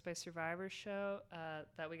Rape Jokes by Survivors show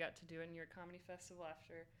that we got to do at New York Comedy Festival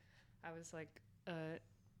after I was like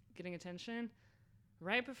getting attention.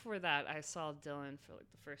 Right before that, I saw Dylan for like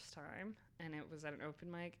the first time, and it was at an open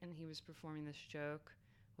mic, and he was performing this joke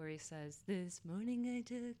where he says, "This morning I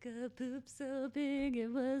took a poop so big it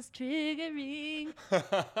was triggering."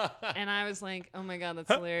 And I was like, oh my God,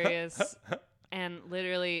 that's hilarious. And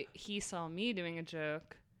literally, he saw me doing a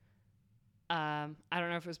joke. I don't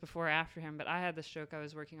know if it was before or after him, but I had this joke I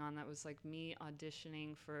was working on that was like me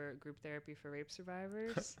auditioning for group therapy for rape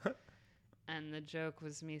survivors. And the joke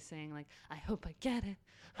was me saying like, I hope I get it.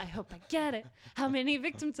 I hope I get it. How many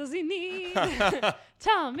victims does he need?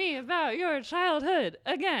 Tell me about your childhood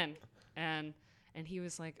again. And he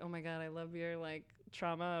was like, oh my God, I love your like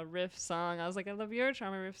trauma riff song. I was like, I love your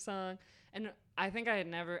trauma riff song. And I think I had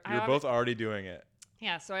never. You're both already doing it.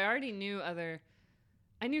 Yeah, so I already knew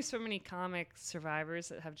I knew so many comic survivors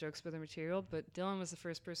that have jokes about their material, but Dylan was the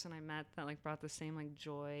first person I met that like brought the same like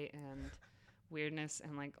joy and weirdness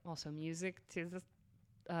and like also music to this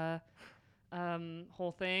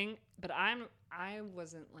whole thing. But I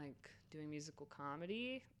wasn't like doing musical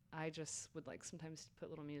comedy. I just would like sometimes put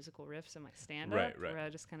little musical riffs in my stand-up Right. where I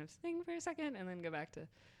just kind of sing for a second and then go back to.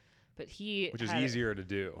 But Which is had easier to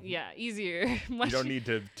do. Yeah, easier. You don't need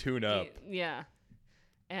to tune up. Yeah,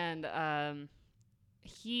 and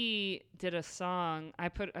he did a song. I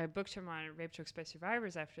booked him on Rape Jokes by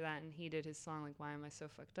Survivors after that, and he did his song like "Why Am I So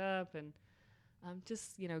Fucked Up?" and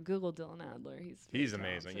just Google Dylan Adler. He's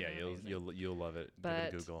amazing. Yeah, you'll love it.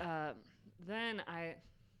 But Give it a Google. then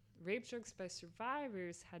Rape Jokes by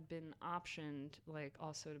Survivors had been optioned like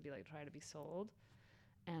also to be like try to be sold,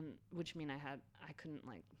 and which mean I couldn't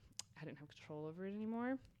like I didn't have control over it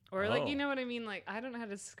anymore. Or like you know what I mean? Like I don't know how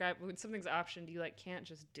to describe when something's optioned. You like can't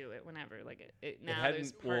just do it whenever. Like it now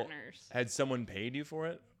there's partners. Had someone paid you for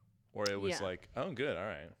it, or it was Yeah. like, oh, good, all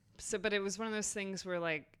right. So, but it was one of those things where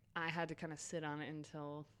like I had to kind of sit on it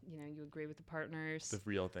until you agree with the partners. The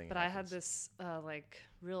real thing. But I had this like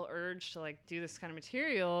real urge to like do this kind of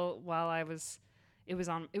material while it was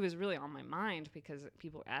really on my mind because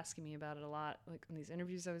people were asking me about it a lot, like in these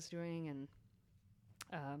interviews I was doing, and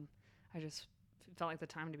I just felt like the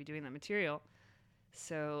time to be doing that material.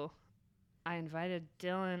 So I invited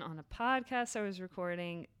Dylan on a podcast I was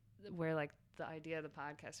recording where like the idea of the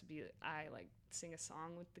podcast would be I like sing a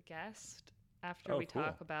song with the guest after we cool.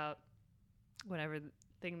 talk about whatever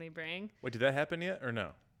thing they bring. Wait, did that happen yet or no?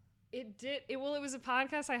 It did. It was a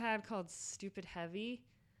podcast I had called Stupid Heavy,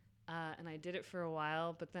 and I did it for a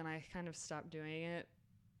while, but then I kind of stopped doing it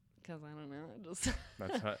because I don't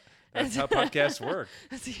know. That's how podcasts work.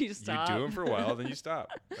 So you stop. You do them for a while, then you stop.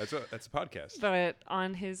 That's a podcast. But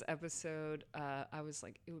on his episode, I was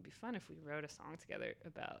like, it would be fun if we wrote a song together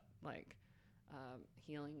about like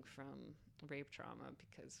healing from rape trauma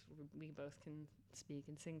because we both can speak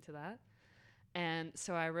and sing to that. And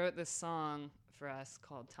so I wrote this song for us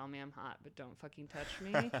called "Tell Me I'm Hot, But Don't Fucking Touch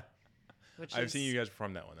Me." I've seen you guys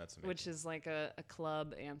perform that one. That's amazing. Which is like a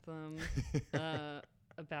club anthem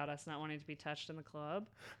about us not wanting to be touched in the club.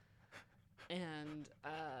 And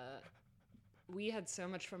we had so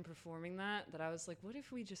much fun performing that I was like, what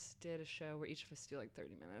if we just did a show where each of us do like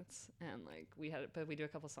 30 minutes and like we do a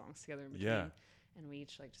couple songs together in between, Yeah. and we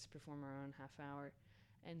each like just perform our own half hour.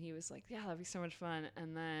 And he was like, yeah, that'd be so much fun.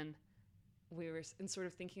 And then we were sort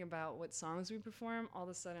of thinking about what songs we perform. All of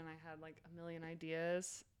a sudden I had like a million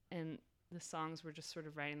ideas, and the songs were just sort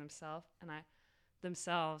of writing themselves. And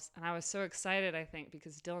I was so excited, I think,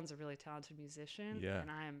 because Dylan's a really talented musician. Yeah.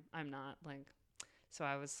 And I'm not, like, so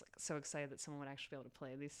I was like, so excited that someone would actually be able to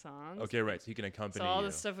play these songs. Okay, right. So he can accompany So all you.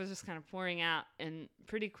 this stuff was just kind of pouring out, and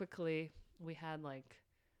pretty quickly we had like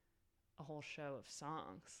a whole show of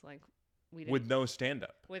songs. Like we didn't, With no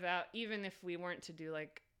stand-up. without, even if we weren't to do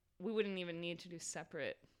like, we wouldn't even need to do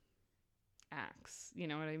separate acts. You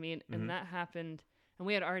know what I mean? Mm-hmm. And that happened, and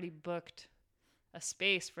we had already booked a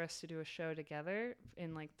space for us to do a show together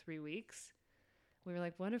in like 3 weeks. We were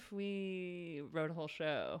like, what if we wrote a whole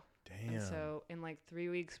show? Damn. And so in like 3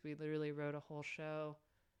 weeks, we literally wrote a whole show,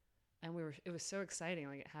 and it was so exciting.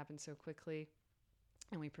 Like it happened so quickly,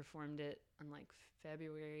 and we performed it on like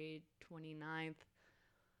February 29th,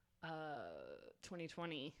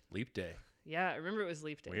 2020. Leap day. Yeah, I remember it was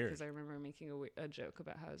Leap Day Weird. because I remember making a joke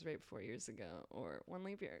about how I was raped 4 years ago, or 1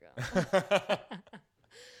 leap year ago.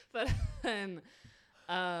 But then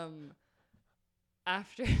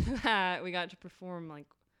after that, we got to perform, like,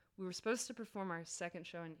 we were supposed to perform our second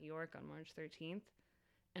show in New York on March 13th,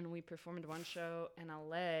 and we performed one show in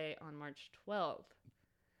LA on March 12th.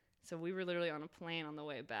 So we were literally on a plane on the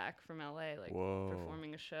way back from LA, like, Whoa.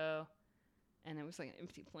 performing a show, and it was like an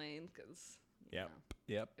empty plane because Yep.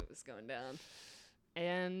 Yep. it was going down.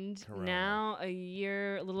 And Corona. now a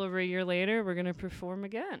little over a year later, we're gonna perform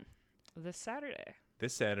again this Saturday.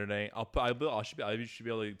 This Saturday, I should be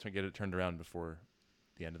able to get it turned around before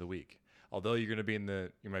the end of the week. Although you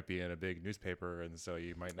might be in a big newspaper, and so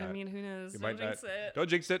you might not. I mean, who knows? you Don't might not. jinx it. Don't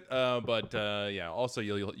jinx it. But yeah. Also,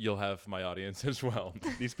 you'll have my audience as well.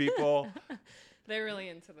 These people, They're really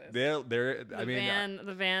into this. they're. the I mean,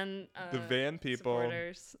 the van people,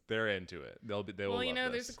 supporters. they're into it. They will Well, you love know,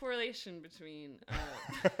 this. there's a correlation between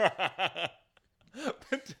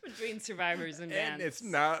between survivors and vans. And it's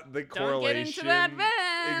not the Don't correlation. get into that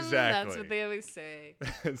van. Exactly. That's what they always say.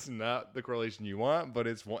 It's not the correlation you want, but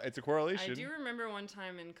it's a correlation. I do remember one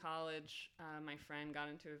time in college, my friend got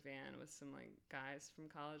into a van with some like guys from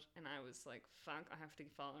college, and I was like, "Fuck, I have to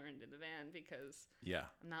follow her into the van because Yeah.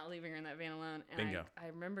 I'm not leaving her in that van alone." And Bingo. I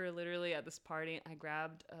remember literally at this party, I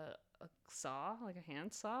grabbed a saw, like a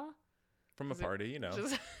hand saw. From a Is it party,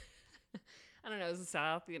 Just, I don't know, it was the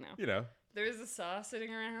South, you know. You know. There was a saw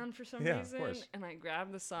sitting around for some Yeah, of reason, course. and I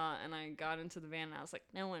grabbed the saw and I got into the van and I was like,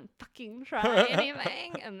 "No one fucking try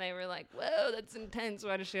anything." And they were like, "Whoa, that's intense.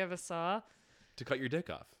 Why does she have a saw?" To cut your dick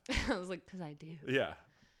off. I was like, "'Cause I do. Yeah.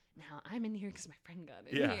 Now I'm in here because my friend got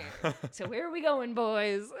in Yeah. here. So where are we going,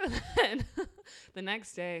 boys?" And the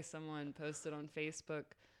next day, someone posted on Facebook,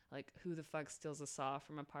 like, "Who the fuck steals a saw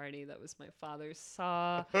from a party? That was my father's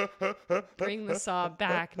saw. Bring the saw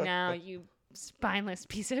back now, you spineless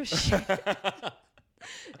piece of shit."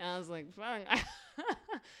 And I was like, "Fuck."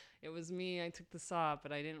 It was me. I took the saw,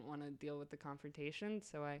 but I didn't want to deal with the confrontation,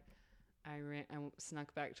 so I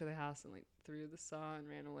snuck back to the house and like threw the saw and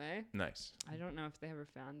ran away. Nice. I don't know if they ever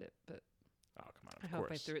found it, but Oh, come on. I Of hope I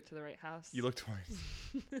course. threw it to the right house. You look twice.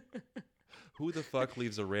 Who the fuck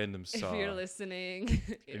leaves a random If saw? you're listening,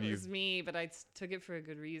 it And you- was me, but I took it for a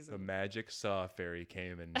good The reason. magic saw fairy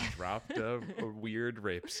came and dropped a weird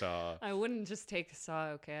rape saw. I wouldn't just take a saw,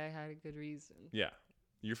 okay? I had a good reason. Yeah.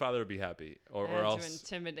 Your father would be happy. Or I had to else.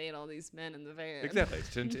 intimidate all these men in the van. Exactly.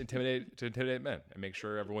 It's to intimidate men and make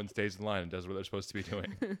sure everyone stays in line and does what they're supposed to be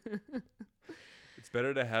doing. It's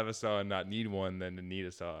better to have a saw and not need one than to need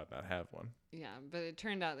a saw and not have one. Yeah, but it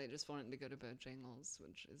turned out they just wanted to go to Bojangles,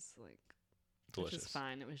 which is like, which Delicious. is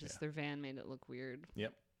fine. It was just Yeah. their van made it look weird.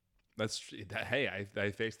 Yep. Hey,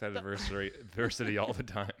 I face that adversity all the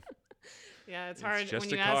time. Yeah, it's It's hard just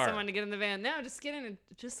when a you ask car. someone to get in the van. No, just get in and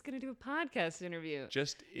just gonna do a podcast interview.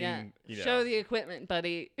 Just in, Yeah, you know, show the equipment,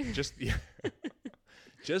 buddy. just yeah.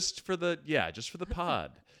 just for the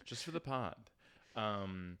pod. Just for the pod.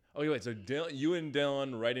 Okay, wait. So you and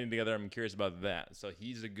Dylan writing together. I'm curious about that. So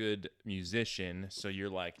he's a good musician. So you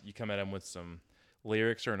come at him with some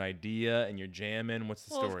lyrics or an idea, and you're jamming. What's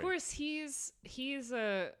the Well, story? of course, he's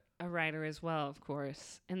a writer as well. Of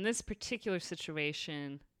course, in this particular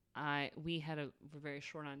situation, we were very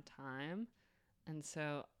short on time, and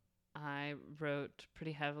so I wrote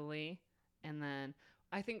pretty heavily, and then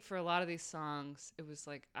I think for a lot of these songs, it was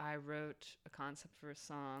like I wrote a concept for a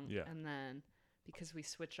song, Yeah. and then because we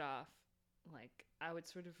switch off, like I would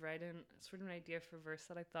sort of write in sort of an idea for a verse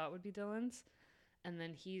that I thought would be Dylan's, and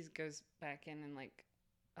then he goes back in and like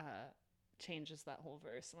changes that whole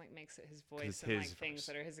verse and like makes it his voice it's and like his things verse.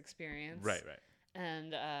 that are his experience. Right.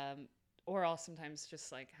 And or I'll sometimes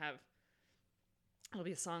just like have it'll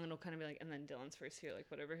be a song and it'll kind of be like, and then Dylan's verse here, like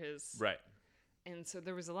whatever his. Right. And so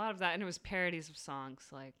there was a lot of that, and it was parodies of songs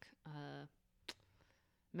like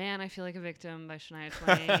Man, I Feel Like a Victim by Shania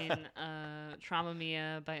Twain, Trauma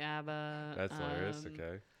Mia by ABBA. That's hilarious.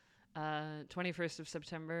 Okay. 21st of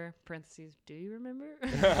September, parentheses, do you remember?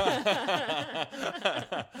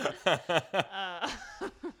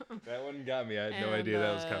 That one got me. I had no idea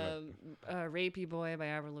that was coming. Rapey Boy by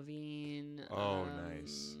Avril Lavigne. Oh,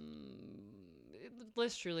 nice. The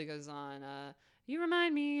list truly goes on. You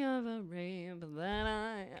remind me of a rape that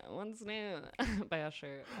I once knew by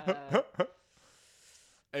Usher.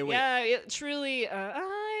 Hey, wait. Yeah, it truly.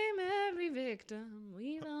 I'm every victim.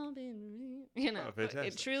 We've all been. You know, Oh,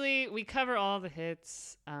 fantastic. it truly. We cover all the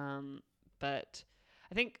hits, but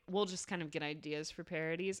I think we'll just kind of get ideas for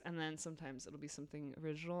parodies, and then sometimes it'll be something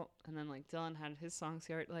original. And then like Dylan had his songs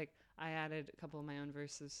here. Like I added a couple of my own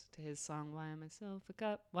verses to his song. Why am I so fucked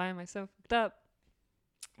up? Why am I so fucked up?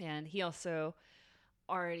 And he also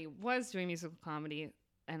already was doing musical comedy,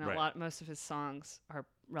 and Right. most of his songs are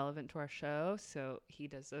relevant to our show, so he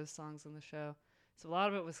does those songs on the show. So a lot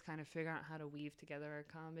of it was kind of figuring out how to weave together our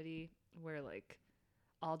comedy, where like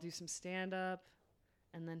I'll do some stand up,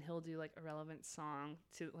 and then he'll do like a relevant song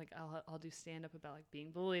to like I'll do stand up about like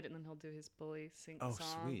being bullied, and then he'll do his bully sing Oh,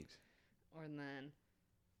 song, sweet. or and then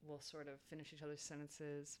we'll sort of finish each other's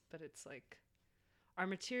sentences. But it's like our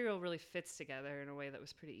material really fits together in a way that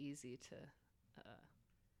was pretty easy to.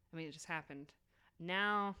 I mean, it just happened.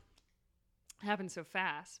 Now, it happened so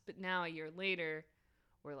fast, but now a year later,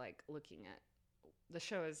 we're like looking at the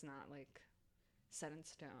show is not like set in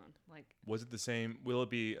stone. Like, Was it the same? Will it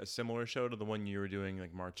be a similar show to the one you were doing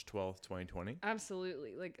like March 12th, 2020?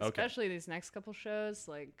 absolutely. Like, Okay. especially these next couple shows,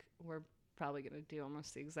 like, we're probably going to do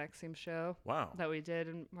almost the exact same show Wow. that we did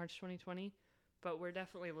in March 2020. But we're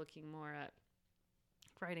definitely looking more at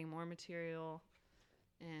writing more material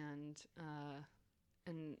and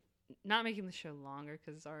not making the show longer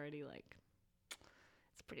because it's already like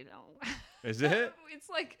it's pretty long. Is it? It's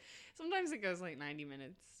like sometimes it goes like 90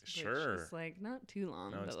 minutes. Sure. Which is like not too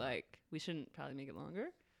long, No, it's but not. like we shouldn't probably make it longer.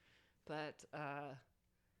 But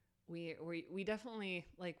we definitely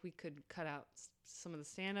like we could cut out some of the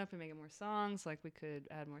stand up and make it more songs. Like we could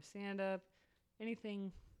add more stand up.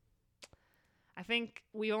 Anything. I think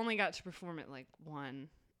we only got to perform it like 1.5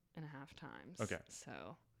 times. Okay. So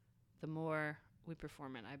the more we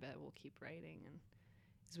perform it, I bet we'll keep writing, and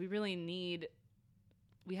because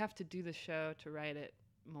we have to do the show to write it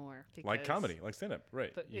more. Like because- comedy, like stand up.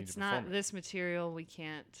 Right. but You need it's to not perform it. this material. We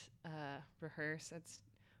can't rehearse.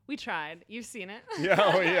 We tried. You've seen it. Yeah.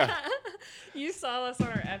 Oh, yeah. You saw us on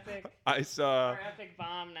our epic I epic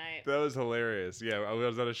bomb night. That was hilarious. Yeah, I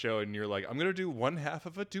was at a show and you're like, I'm going to do one half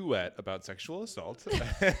of a duet about sexual assault.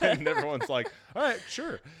 And everyone's like, all right,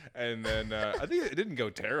 sure. And then I think it didn't go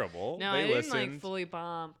terrible. No, they I didn't listened. like fully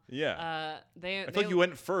bomb. Yeah. They I feel like you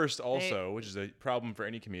went first also, which is a problem for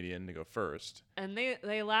any comedian to go first. and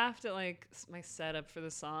they laughed at like my setup for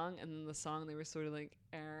the song, and then the song they were sort of like,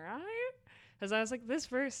 all right. Because I was like, this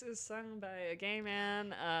verse is sung by a gay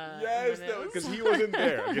man. Yes, because he wasn't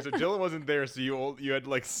there. Okay, so Dylan wasn't there, so you had to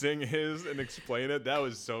like sing his and explain it. That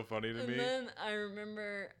was so funny to And me. then I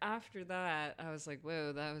remember after that, I was like,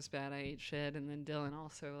 whoa, that was bad. I ate shit. And then Dylan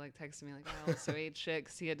also like texted me like, I also ate shit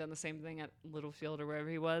because he had done the same thing at Littlefield or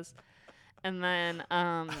wherever he was. And then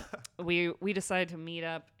we decided to meet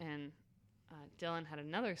up, and Dylan had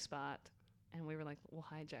another spot, and we were like, we'll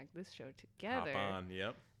hijack this show together. Hop on,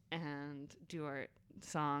 yep. And do our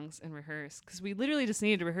songs and rehearse, because we literally just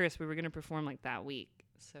needed to rehearse. We were going to perform like that week,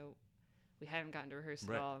 so we hadn't gotten to rehearse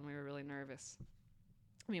Right. at all, and we were really nervous.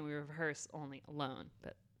 I mean, we rehearsed only alone,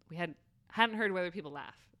 but we hadn't heard whether people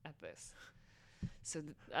laugh at this. So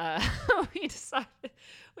we decided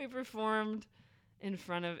we performed in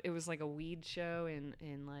front of, it was like a weed show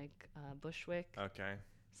in like Bushwick. Okay.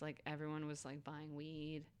 It's like everyone was like buying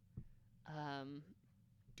weed.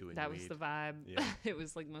 Doing That was the vibe. Yeah. It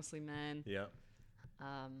was like mostly men. Yep.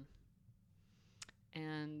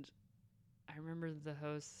 And I remember the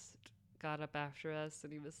host got up after us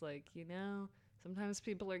and he was like, sometimes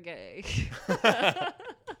people are gay.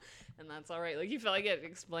 And that's all right. Like, you felt like it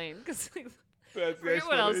explained. Because I forget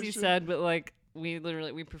what else he said, but like, we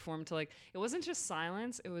performed to like, it wasn't just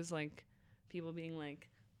silence. It was like people being like,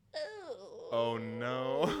 Oh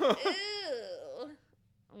no. ew.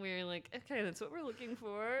 We were like, okay, that's what we're looking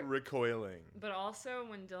for. Recoiling. But also,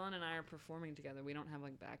 when Dylan and I are performing together, we don't have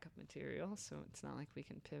like backup material, so it's not like we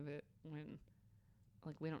can pivot when,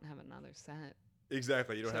 like, we don't have another set.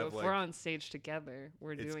 Exactly. You don't So have if like we're on stage together,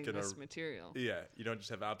 we're it's doing gonna- this material. yeah. You don't just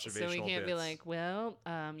have So observational. we can't be bits. like, well,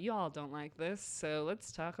 you all don't like this, so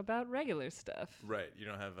let's talk about regular stuff. Right. You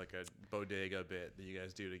don't have like a bodega bit that you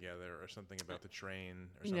guys do together or something about the train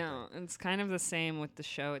or something. No, it's kind of the same with the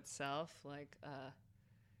show itself. Like,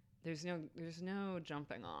 there's no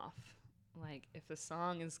jumping off. Like, if the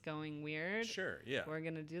song is going weird, Sure. Yeah. we're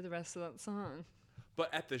gonna do the rest of that song.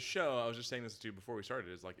 But at the show, I was just saying this to you before we started.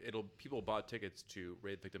 Is like people bought tickets to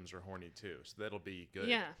Rape Victims Are Horny too, so that'll be good.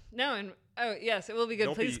 Yeah. No, and oh yes, it will be good.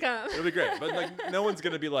 Don't Please be- come. It'll be great. But like, no one's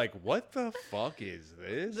gonna be like, "What the fuck is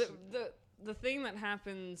this?" the thing that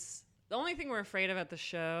happens, the only thing we're afraid of at the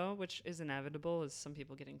show, which is inevitable, is some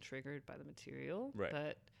people getting triggered by the material. Right.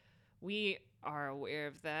 But we are aware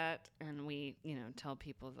of that, and we, tell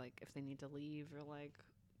people like if they need to leave or like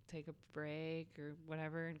take a break or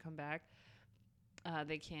whatever and come back,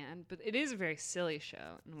 they can. But it is a very silly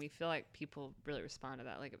show, and we feel like people really respond to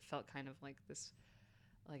that. Like it felt kind of like this,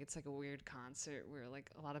 like it's like a weird concert where like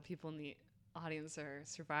a lot of people in the audience are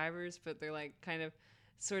survivors, but they're like kind of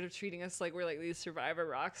sort of treating us like we're like these survivor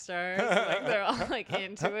rock stars. Like they're all like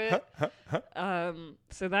into it.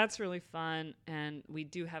 So that's really fun. And we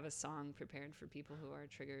do have a song prepared for people who are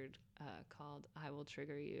triggered called I Will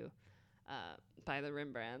Trigger You by the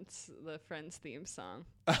Rembrandts, the Friends theme song.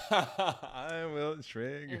 I will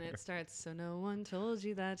trigger. And it starts, so no one told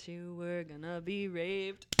you that you were gonna be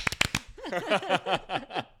raped.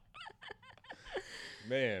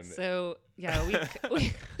 Man, So yeah, we it's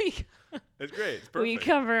great. It's perfect. we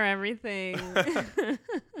cover everything.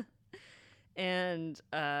 And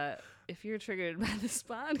if you're triggered by this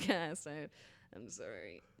podcast, I'm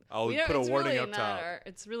sorry. I'll We don't- put a it's warning really up top.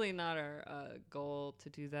 It's really not our goal to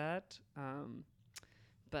do that.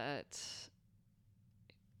 But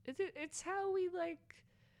it's how we like.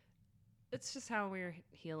 It's just how we're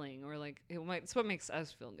healing, or like it's what makes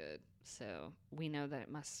us feel good. So we know that it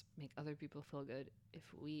must make other people feel good if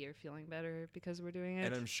we are feeling better because we're doing it.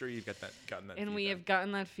 And I'm sure you've gotten that. And we have feedback.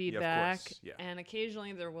 gotten that feedback. course, yeah. And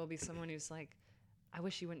occasionally there will be someone who's like, I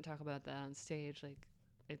wish you wouldn't talk about that on stage. Like,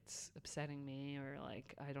 it's upsetting me, or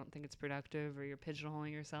like, I don't think it's productive, or you're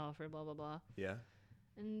pigeonholing yourself, or blah, blah, blah. Yeah.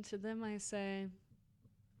 And to them, I say,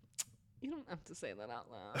 you don't have to say that out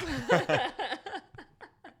loud.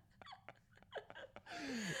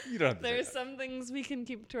 You don't have to say There's that. some things we can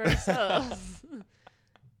keep to ourselves.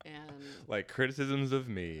 And Like criticisms of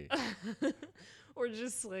me. or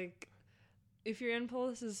just like if your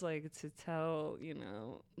impulse is like to tell,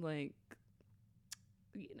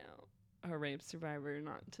 a rape survivor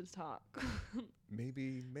not to talk.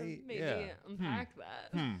 Maybe Maybe unpack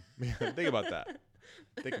that. Yeah, think about that.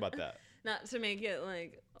 Think about that. Not to make it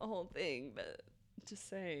like a whole thing, but just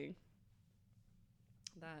saying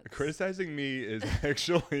that Criticizing me is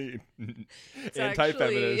actually it's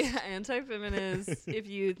anti-feminist. actually anti-feminist if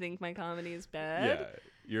you think my comedy is bad. Yeah,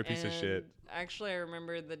 you're a piece of shit. And actually, I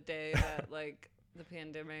remember the day that like the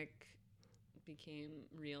pandemic became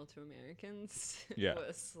real to Americans. Yeah. It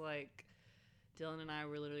was like Dylan and I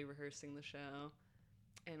were literally rehearsing the show,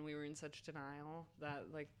 and we were in such denial that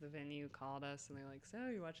like the venue called us and they're like, "So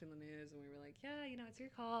you're watching the news?" And we were like, "Yeah, it's your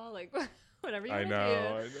call. Like whatever you I want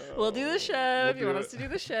know, to do. I know. We'll do the show We'll if you want do us it. to do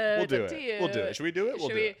the show. We'll It's do up to it. you. We'll do it. Should we do it? We'll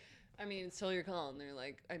Should do we? it. I mean, it's still your call." And they're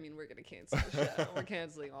like, we're going to cancel the show. We're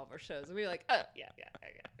canceling all of our shows. And we were like, oh, yeah,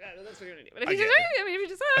 that's what we're going to do. But if I you get decide, if you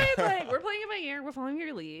decide, like, we're playing it by ear, we're following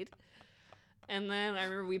your lead. And then I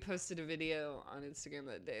remember we posted a video on Instagram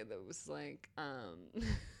that day that was like,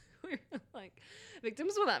 we were like,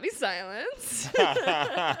 victims will not be silenced.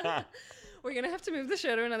 We're going to have to move the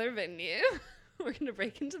show to another venue. We're going to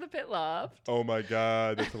break into the pit loft. Oh my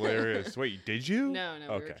god, that's hilarious. Wait, did you? No, we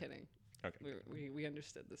were Okay. kidding. Okay. We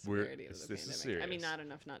understood the We're- severity of the this is pandemic. I mean, serious. not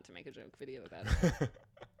enough not to make a joke video about it.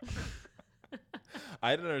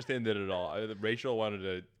 I didn't understand that at all. Rachel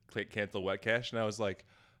wanted to cancel Wet Cash, and I was like,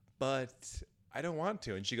 but I don't want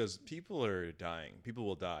to. And she goes, people are dying. People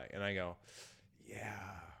will die. And I go, yeah,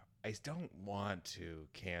 I don't want to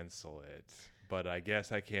cancel it, but I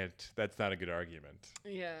guess I can't. That's not a good argument.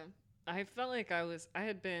 Yeah. I felt like I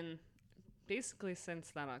had been basically since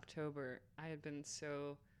that October, I had been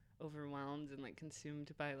so overwhelmed and like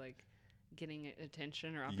consumed by like getting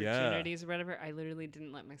attention or Yeah. opportunities or whatever. I literally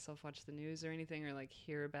didn't let myself watch the news or anything or like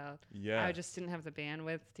hear about. Yeah. I just didn't have the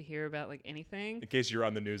bandwidth to hear about like anything. In case you're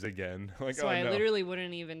on the news again. Like, So oh, I no. literally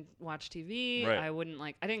wouldn't even watch TV. Right.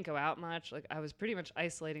 I didn't go out much. Like I was pretty much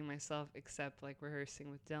isolating myself except like rehearsing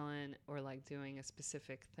with Dylan or like doing a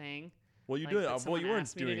specific thing. Well, you like, do that it. Well, someone you weren't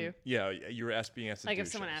asked me to doing. do. Yeah, you were being asked to Like do if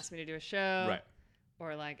someone shows. asked me to do a show. Right.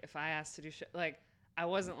 Or like if I asked to do like I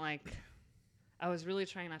wasn't like I was really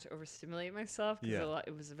trying not to overstimulate myself because Yeah.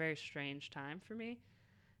 it was a very strange time for me.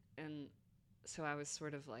 And so I was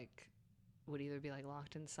sort of like, would either be like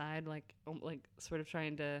locked inside, like sort of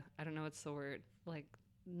trying to, I don't know what's the word, like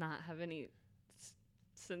not have any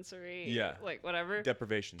sensory, Yeah. like whatever.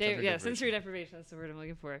 Deprivation. Sensory deprivation. That's the word I'm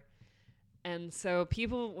looking for. And so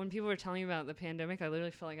when people were telling me about the pandemic, I literally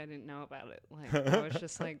felt like I didn't know about it. Like I was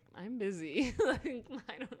just like, I'm busy. Like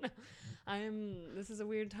I don't know. This is a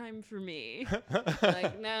weird time for me.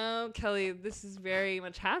 Like, no, Kelly, this is very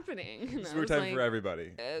much happening. And It's I more was time like, for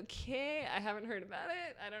everybody. okay, I haven't heard about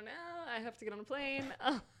it. I don't know. I have to get on a plane.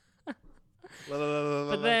 But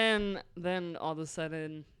But then all of a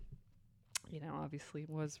sudden, obviously it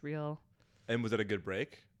was real. And was it a good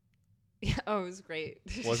break? Yeah, it was great.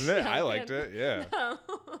 Wasn't it? Yeah, I liked man. it. Yeah.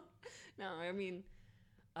 No, I mean,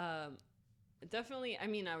 definitely. I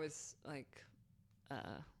mean, I was like,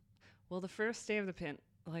 the first day of the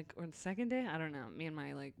or the second day, I don't know. Me and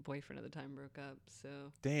my like boyfriend at the time broke up, so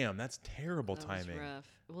Damn, that's terrible that timing. was rough.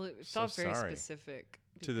 Well, it So felt very sorry. specific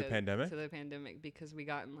To the pandemic? To the pandemic, because we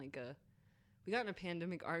got in a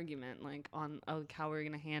pandemic argument, like on how we were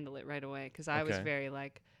gonna handle it right away. Because I was Okay. very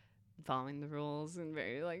like following the rules and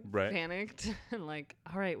very like Right. panicked and like,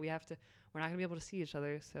 all right, we're not gonna be able to see each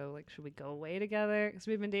other, so like, should we go away together? Because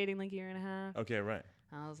we've been dating like a year and a half. Okay, right.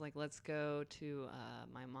 I was like, let's go to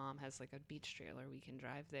my mom has like a beach trailer. We can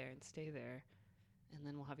drive there and stay there, and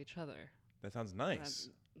then we'll have each other. That sounds nice.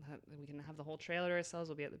 We can have the whole trailer to ourselves.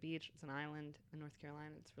 We'll be at the beach. It's an island in North Carolina.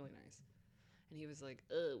 It's really nice. And he was like,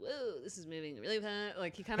 oh, whoa, this is moving really fast.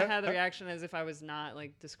 Like, he kind of had the reaction as if I was not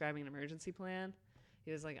like describing an emergency plan.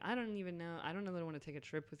 He was like, I don't know that I want to take a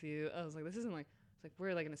trip with you. I was like, this isn't like, it's like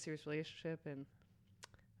we're like in a serious relationship and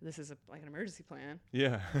this is like an emergency plan.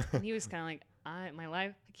 Yeah. And he was kind of like, my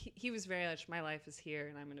life, he was very much, my life is here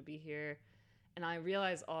and I'm going to be here. And I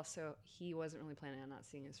realized also he wasn't really planning on not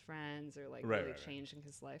seeing his friends or like Right, really right. changing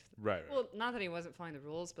his life. Right. Well, not that he wasn't following the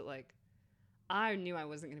rules, but like I knew I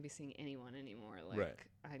wasn't going to be seeing anyone anymore. Like Right.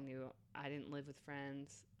 I knew I didn't live with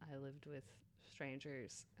friends. I lived with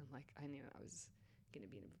strangers, and like I knew I was going to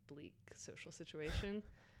be in a bleak social situation.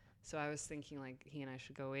 So I was thinking like he and I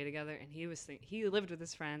should go away together, and he he lived with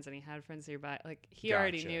his friends and he had friends nearby. Like he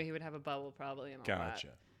already Gotcha. knew he would have a bubble probably and all Gotcha.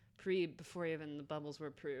 that. Before even the bubbles were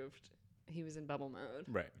approved, he was in bubble mode.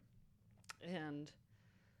 Right. And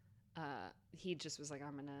he just was like,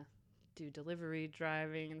 I'm gonna do delivery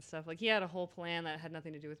driving and stuff. Like he had a whole plan that had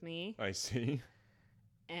nothing to do with me. I see.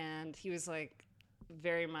 And he was like,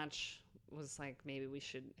 very much was like, maybe we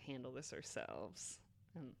should handle this ourselves.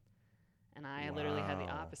 And I literally had the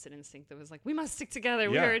Wow. opposite instinct that was like, we must stick together.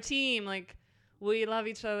 Yeah. We're a team. Like we love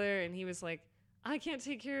each other. And he was like, I can't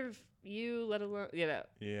take care of you, let alone,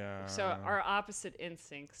 Yeah. So our opposite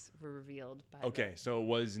instincts were revealed by Okay, so it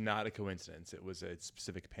was not a coincidence. It was a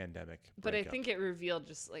specific pandemic. But I breakup. think it revealed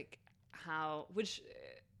just like which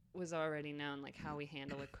was already known, like how we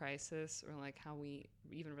handle a crisis or like how we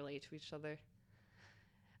even relate to each other.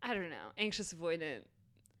 I don't know, anxious avoidant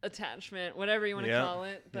attachment, whatever you want to Yep. call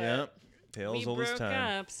it. But Yep. Tales we all this broke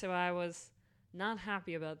time. up, so I was not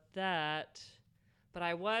happy about that. But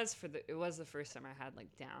I was it was the first time I had like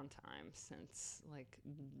downtime since like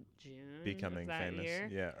June Becoming of that famous. year.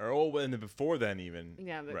 Yeah. And then before then even.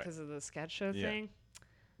 Yeah, Right. because of the sketch show Yeah. thing.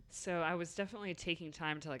 So I was definitely taking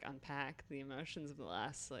time to like unpack the emotions of the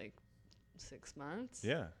last like 6 months.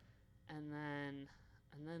 Yeah. And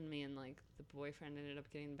then me and like the boyfriend ended up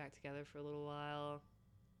getting back together for a little while.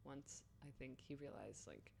 Once I think he realized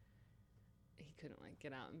like he couldn't like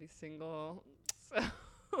get out and be single.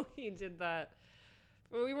 So he did that.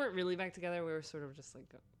 But we weren't really back together. We were sort of just like,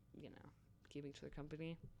 keeping each other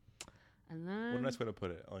company. And then What a nice way to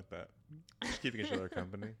put it. I like that. Just keeping each other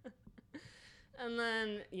company. And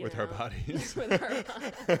then With our bodies. with our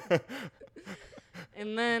bodies.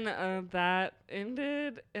 And then that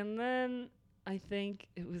ended, and then I think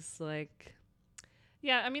it was like,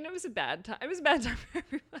 yeah, I mean, it was a bad time. It was a bad time for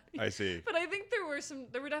everybody. I see. But I think there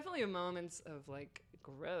were definitely moments of like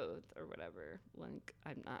growth or whatever. Like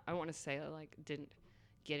I don't want to say I like didn't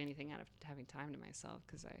get anything out of having time to myself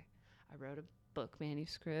because I wrote a book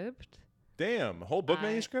manuscript. Damn. A whole book I-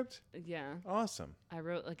 manuscript? Yeah. Awesome. I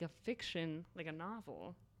wrote like a fiction, like a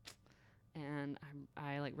novel, and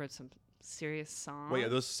I like wrote some serious songs. Wait, are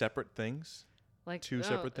those separate things? like two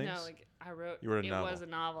separate No, things? like I wrote. You wrote a it novel. was a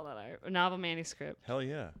novel a novel manuscript, Hell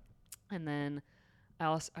yeah. and then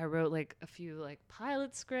I wrote like a few like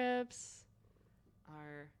pilot scripts.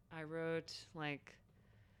 I wrote like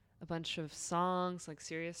a bunch of songs, like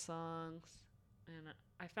serious songs, and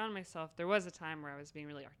I found myself, there was a time where I was being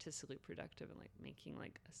really artistically productive and like making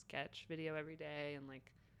like a sketch video every day and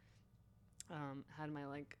like had my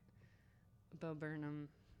like Bo Burnham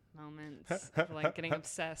moments of like getting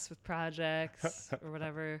obsessed with projects or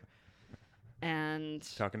whatever, and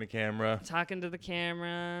Talking to camera. talking to the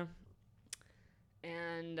camera,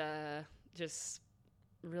 and just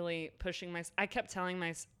really pushing my. I kept telling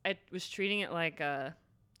I was treating it like I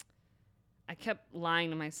kept lying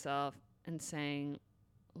to myself and saying,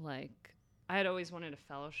 like, I had always wanted a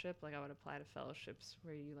fellowship. Like, I would apply to fellowships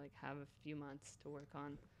where you like have a few months to work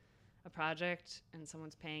on a project and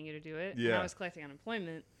someone's paying you to do it. And Yeah. I was collecting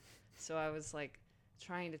unemployment, so I was like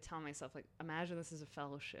trying to tell myself, like, imagine this is a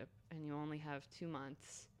fellowship and you only have 2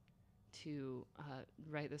 months to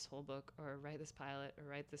write this whole book or write this pilot or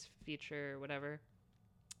write this feature or whatever.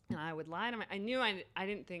 And I would lie to I knew I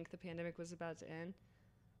didn't think the pandemic was about to end,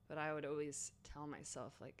 but I would always tell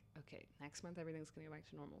myself, like, okay, next month everything's going to go back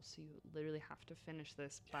to normal. So you literally have to finish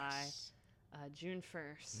this Yes. by June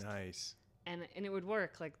 1st. Nice. And it would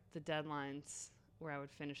work, like the deadlines where I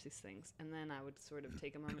would finish these things. And then I would sort of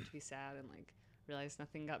take a moment to be sad and like realize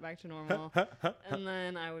nothing got back to normal. And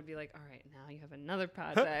then I would be like, all right, now you have another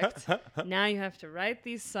project. Now you have to write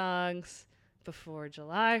these songs before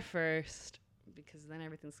July 1st because then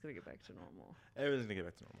everything's going to get back to normal. Everything's gonna get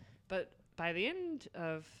back to normal. But by the end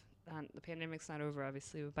of the pandemic's not over,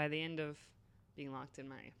 obviously, but by the end of being locked in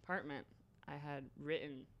my apartment, I had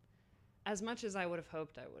written as much as I would have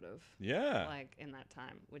hoped I would have, Yeah. like, in that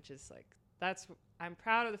time, which is like, I'm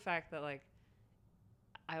proud of the fact that, like,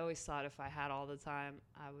 I always thought if I had all the time,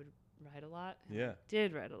 I would write a lot. And Yeah. I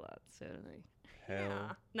did write a lot, so like, Hell.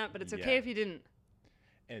 yeah. No, but it's okay yeah. if you didn't.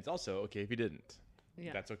 And it's also okay if you didn't.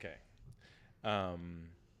 Yeah. That's okay.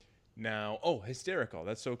 Now, Hysterical.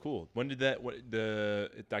 That's so cool. When did the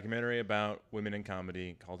documentary about women in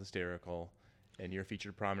comedy called Hysterical, and you're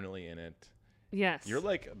featured prominently in it. Yes. You're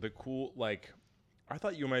like the cool, like, I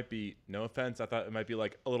thought you might be, no offense, I thought it might be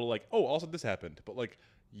like a little like, oh, also this happened. But like,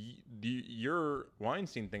 your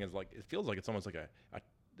Weinstein thing is like, it feels like it's almost like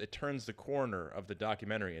it turns the corner of the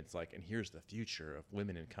documentary. It's like, and here's the future of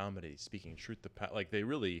women in comedy speaking truth to power. Like, they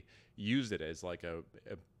really used it as like a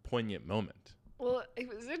poignant moment. Well, it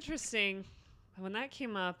was interesting. When that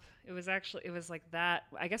came up, it was like that.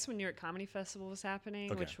 I guess when New York Comedy Festival was happening,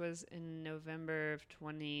 Okay. which was in November of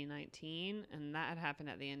 2019, and that had happened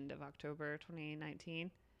at the end of October 2019.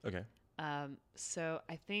 Okay. So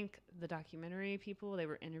I think the documentary people, they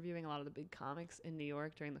were interviewing a lot of the big comics in New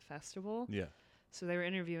York during the festival. Yeah. So they were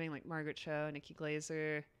interviewing like Margaret Cho, Nikki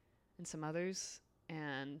Glaser, and some others.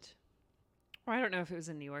 Or I don't know if it was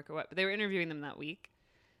in New York or what, but they were interviewing them that week.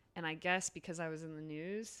 And I guess because I was in the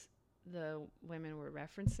news, the women were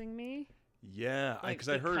referencing me. Yeah, Like, because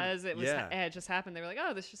I heard. because it was yeah. it had just happened. They were like,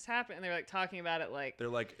 "Oh, this just happened," and they were like talking about it like. They're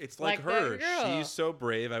like, it's Like like, that her. girl. She's so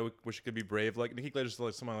brave. I wish I could be brave. Like Nikki Glaser's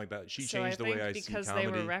like someone like that. She changed the way I see because comedy.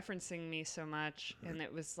 they were referencing me so much, and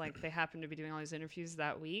it was like they happened to be doing all these interviews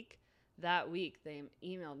that week. That week, they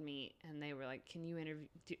emailed me and they were like, "Can you interview?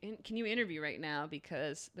 Can you interview right now?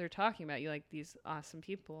 Because they're talking about you, like these awesome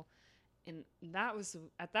people." And that was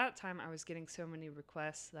at that time I was getting so many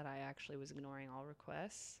requests that I actually was ignoring all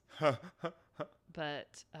requests.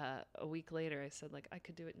 But a week later, I said, like, I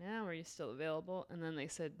could do it now. Are you still available? And then they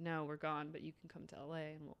said, no, we're gone, but you can come to LA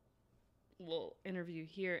and we'll interview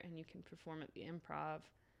here and you can perform at the Improv.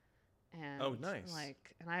 And Oh, nice.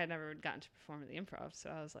 Like, and I had never gotten to perform at the Improv,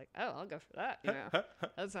 so I was like, oh, I'll go for that. You know,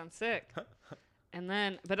 that sounds sick. And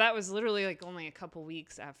then, but that was literally like only a couple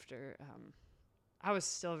weeks after. I was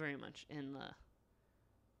still very much in the,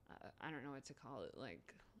 I don't know what to call it,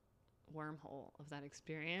 like wormhole of that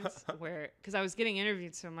experience where, because I was getting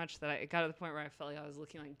interviewed so much that it got to the point where I felt like I was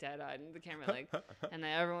looking like dead-eyed into the camera, like, and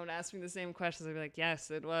then everyone would ask me the same questions. I'd be like,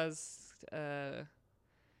 yes, it was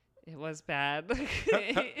bad.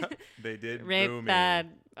 They did Rape boo me.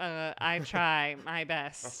 bad. I try my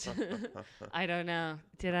best. I don't know.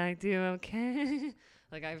 Did I do okay?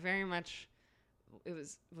 Like, I very much, it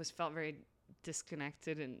was felt very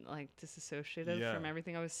disconnected and like disassociative Yeah. from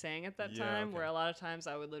everything I was saying at that Yeah, time, okay. where a lot of times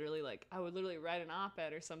I would literally write an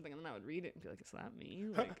op-ed or something, and then I would read it and be like, is that me?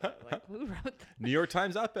 Like who wrote that? New York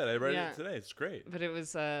Times op-ed. I read Yeah. it today. It's great. But it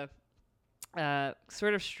was sort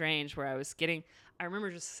of strange where I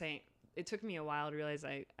remember just saying, it took me a while to realize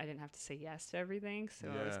I didn't have to say yes to everything. So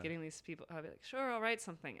I was Yeah. getting these people, I'd be like, sure, I'll write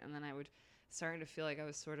something. And then I would starting to feel like I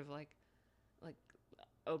was sort of like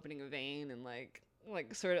opening a vein and like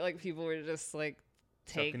sort of like people were just like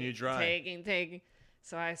Sucking you dry. taking.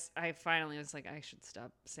 So I finally was like, I should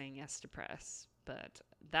stop saying yes to press. But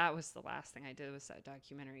that was the last thing I did was that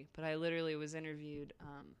documentary. But I literally was interviewed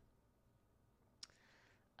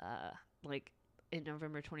like in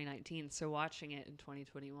November 2019. So watching it in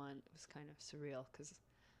 2021 was kind of surreal because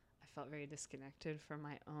I felt very disconnected from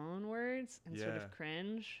my own words and sort Yeah. of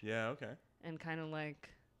cringe Yeah. Okay. and kind of like,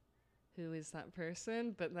 who is that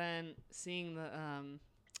person? But then seeing the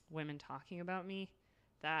women talking about me,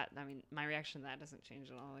 my reaction to that doesn't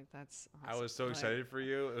change at all. Like, that's awesome. I was so Like, excited for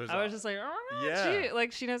you. It was. I was just like, oh my God, Yeah.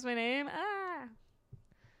 she knows my name. Ah.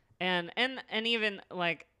 And even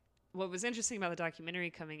like, what was interesting about the documentary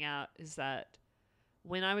coming out is that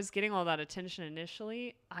when I was getting all that attention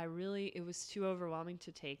initially, it was too overwhelming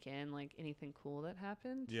to take in like anything cool that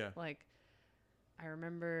happened. Yeah. Like, I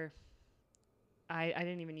remember I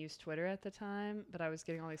didn't even use Twitter at the time, but I was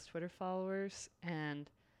getting all these Twitter followers, and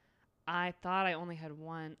I thought I only had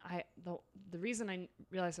one. The reason I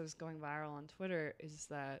realized I was going viral on Twitter is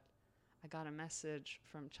that I got a message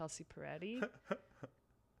from Chelsea Peretti,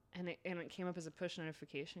 and it came up as a push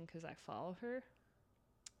notification because I follow her,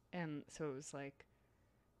 and so it was like,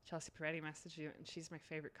 Chelsea Peretti messaged you, and she's my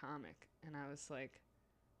favorite comic, and I was like,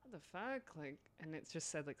 what the fuck? Like, and it just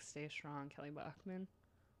said like, stay strong, Kelly Bachman,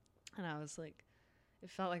 and I was like, it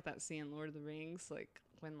felt like that scene in Lord of the Rings, like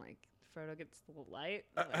when like Frodo gets the light,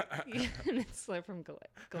 like, and it's like from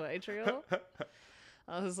Galadriel.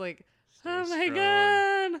 I was like, oh my strong.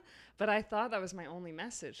 God! But I thought that was my only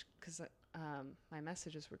message because my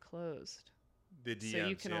messages were closed. The DMs. So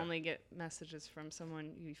you can yeah. only get messages from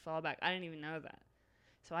someone you follow back. I didn't even know that.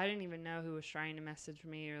 So I didn't even know who was trying to message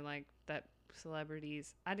me or like that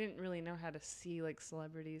celebrities. I didn't really know how to see like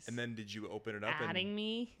celebrities And then did you open it up? adding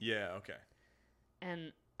me. Yeah. Okay.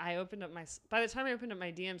 And I opened up by the time I opened up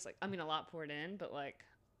my DMs, like, I mean, a lot poured in, but like,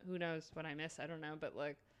 who knows what I missed? I don't know. But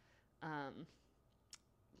like,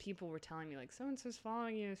 people were telling me like, so-and-so's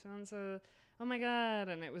following you, so-and-so, oh my God.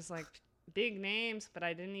 And it was like big names, but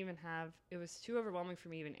I didn't even it was too overwhelming for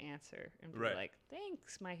me to even answer and be Right. like,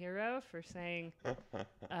 thanks, my hero, for saying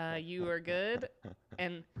you are good.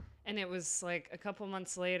 And it was like a couple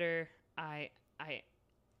months later, I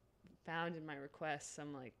found in my requests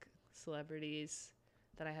some like celebrities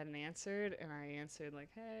that I hadn't answered, and I answered like,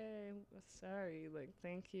 hey, sorry, like,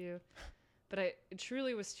 thank you. But it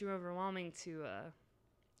truly was too overwhelming to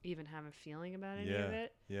even have a feeling about any of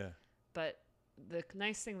it. Yeah. But the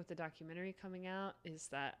nice thing with the documentary coming out is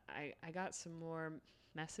that I got some more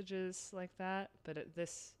messages like that, but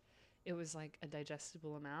it was like a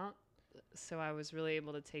digestible amount. So I was really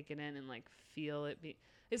able to take it in and like feel it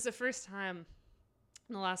it's the first time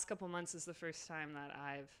in the last couple months is the first time that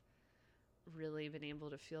I've really been able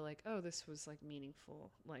to feel like, oh, this was like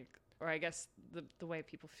meaningful. Like, or I guess the way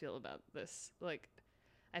people feel about this, like,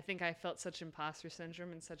 I think I felt such imposter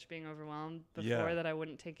syndrome and such being overwhelmed before that I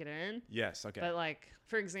wouldn't take it in. Yes. Okay. But like,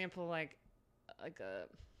 for example, like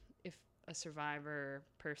if a survivor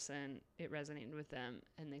person, it resonated with them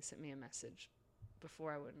and they sent me a message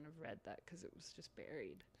before, I wouldn't have read that because it was just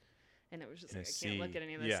buried. And it was just And like, I I can't look see. at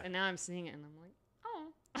any of this. Yeah. And now I'm seeing it and I'm like,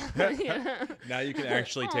 oh. Yeah. Now you can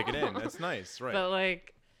actually take it in. That's nice. Right. But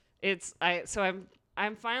like,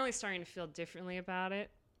 I'm finally starting to feel differently about it,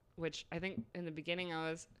 which I think in the beginning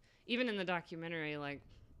even in the documentary, like,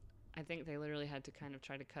 I think they literally had to kind of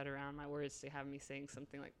try to cut around my words to have me saying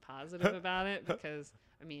something like positive about it because,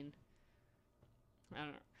 I mean, I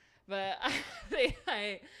don't know, but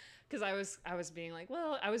because I was being like,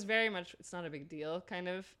 well, I was very much, it's not a big deal kind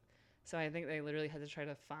of. So I think they literally had to try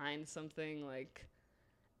to find something like,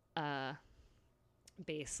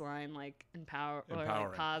 baseline, like or like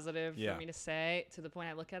Empowering. positive Yeah. for me to say, to the point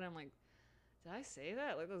I look at it, I'm like, did I say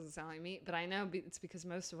that? Like, that doesn't sound like me. But I know it's because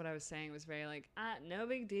most of what I was saying was very like, no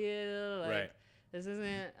big deal. Like, Right. this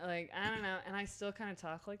isn't like, I don't know. And I still kind of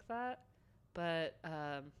talk like that. But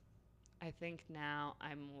I think now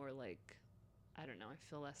I'm more like, I don't know, I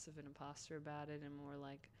feel less of an imposter about it and more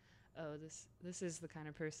like, oh, this is the kind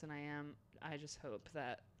of person I am. I just hope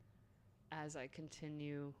that as I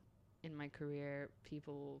continue in my career,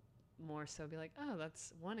 people will more so be like, oh,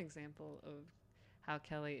 that's one example of how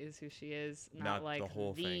Kelly is who she is, not like the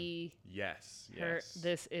whole thing. the Yes. her. Yes.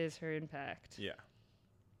 This is her impact. Yeah.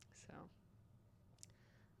 So,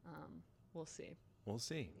 we'll see. We'll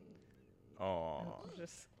see. Oh.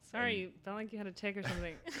 Just sorry, you felt like you had a tick or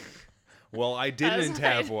something. Well, I was didn't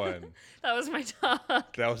have my- one. That was my dog.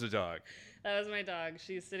 That was a dog. That was my dog.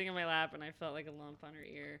 She's sitting on my lap, and I felt like a lump on her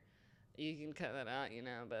ear. You can cut that out,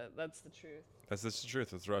 but that's the truth. That's the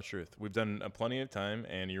truth. That's the raw truth. We've done plenty of time,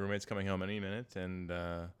 and your roommate's coming home any minute. And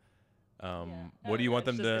what do you want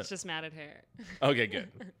them to? It's just matted hair. Okay, good,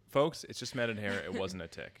 folks. It's just matted hair. It wasn't a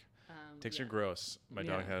tick. Ticks yeah. are gross. My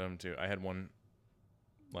dog Yeah. had them too. I had one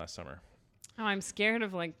last summer. Oh, I'm scared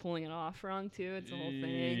of like pulling it off wrong too. It's a whole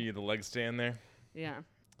thing. The legs stay in there. Yeah.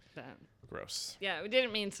 But gross. Yeah, we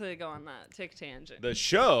didn't mean to go on that tick tangent. The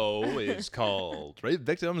show is called Rape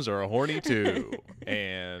Victims Are Horny Too.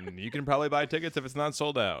 And you can probably buy tickets if it's not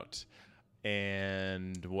sold out.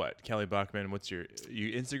 And what? Kelly Bachman, what's your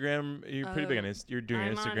Instagram? You're pretty big on You're doing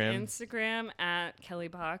I'm Instagram. on Instagram at Kelly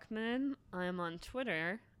Bachman. I'm on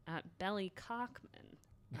Twitter at Belly Cockman.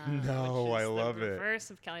 No, which is I love the it. reverse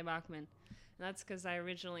of Kelly Bachman. And that's because I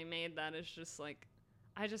originally made that as just like,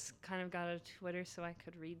 I just kind of got a Twitter so I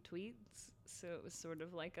could read tweets. So it was sort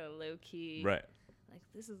of like a low key, Right. like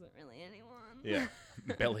this isn't really anyone. Yeah.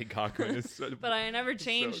 Belly Cockman is so, But I never so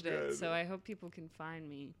changed good. it, so I hope people can find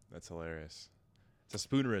me. That's hilarious. It's a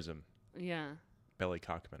spoonerism. Yeah, Belly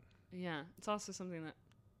Cockman. yeah. It's also something that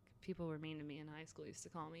people were mean to me in high school used to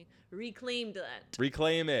call me. Reclaimed that.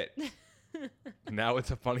 Reclaim it. Now it's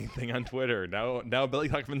a funny thing on Twitter. Now Belly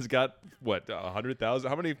Cockman's got what 100,000.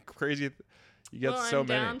 How many crazy? You got Well, so I'm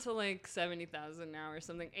many. down to like 70,000 now or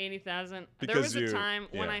something, 80,000. There Because was a you- time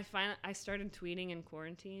when yeah. I started tweeting in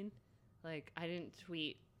quarantine. Like I didn't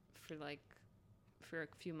tweet for a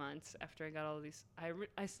few months after I got all these. I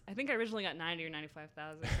think I originally got 90 or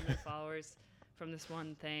 95,000 followers from this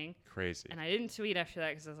one thing, Crazy. and I didn't tweet after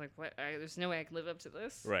that because I was like, what? There's no way I can live up to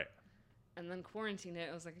this. Right. And then quarantine hit.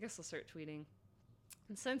 I was like, I guess I'll start tweeting.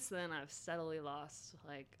 And since then, I've steadily lost,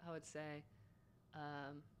 like, I would say,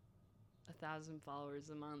 1,000 followers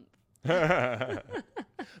a month.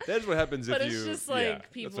 That's what happens But if it's you. just yeah, like That's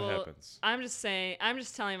what people. happens. I'm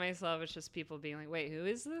just telling myself it's just people being like, wait, who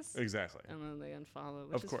is this? Exactly. And then they unfollow,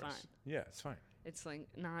 which Of is course. fine. Yeah, it's fine. It's like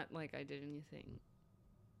not like I did anything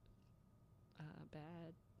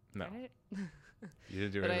bad. No, Right? you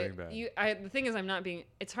didn't do But anything bad. the thing is, I'm not being.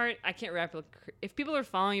 It's hard. I can't replicate. If people are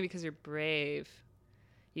following you because you're brave,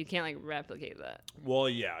 you can't like replicate that. Well,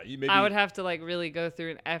 yeah, you maybe. I would have to like really go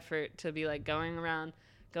through an effort to be like going around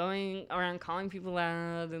calling people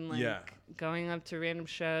out and like Yeah. going up to random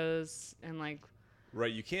shows and like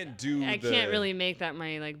Right, you can't do. I can't really make that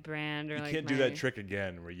my like brand or You like can't do my- that trick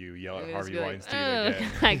again where you yell at Just Harvey be like, Weinstein "Oh,"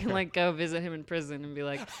 again. I can like go visit him in prison and be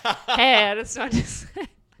like, hey, I just want to say,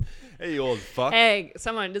 Hey, you old fuck. hey,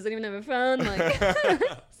 someone doesn't even have a phone,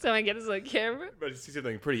 like someone get us a camera. But it's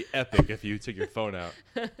something pretty epic if you took your phone out.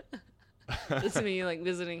 It's me like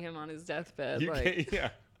visiting him on his deathbed. You like, can't, yeah.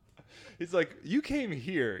 He's like, you came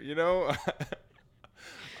here, you know?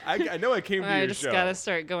 I know I came to I your just show. gotta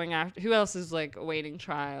start going after. Who else is like awaiting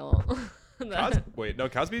trial? Wait, no,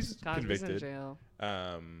 Cosby's Cosby's in convicted. jail.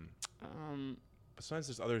 But sometimes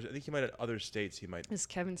there's others. I think he might have other states. He might. Is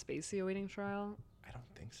Kevin Spacey awaiting trial? I don't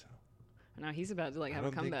think so. No, he's about to like I have a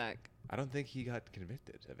don't think- comeback. I don't think he got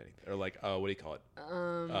convicted of anything. Or like, what do you call it?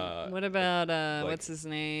 What about like- what's his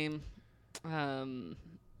name?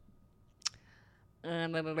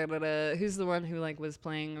 Who's the one who like was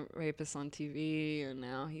playing rapists on TV and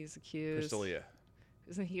now he's accused? Crystalia.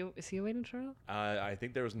 Isn't he? Is he awaiting trial? I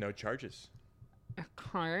think there was no charges.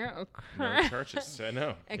 Okay. No charges. I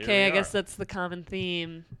know. Here Okay, we I guess are. that's the common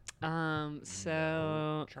theme. So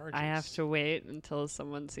I have charges. to wait until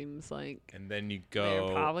someone seems like And then you they're go.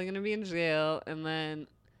 probably gonna be in jail, and then,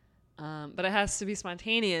 but it has to be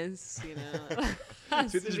spontaneous, you know. So you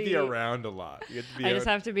have to just be around a lot. You have to be I just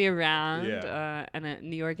out- have to be around, Yeah. and at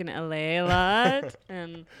New York and LA a lot,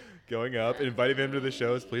 and going up, inviting them to the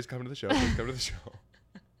shows. Please come to the show. Please come to the show.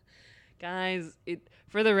 guys,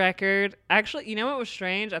 for the record, actually, you know what was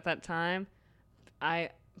strange at that time?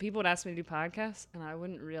 People would ask me to do podcasts, and I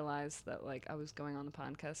wouldn't realize that like I was going on the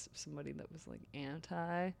podcast of somebody that was like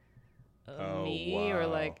anti Oh, me or wow.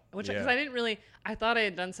 like because Yeah. I didn't really. I thought I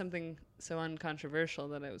had done something so uncontroversial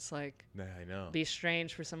that it was like Yeah, I know. be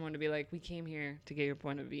strange for someone to be like, we came here to get your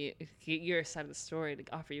point of view, get your side of the story, to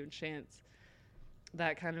offer you a chance.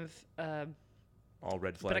 That kind of. All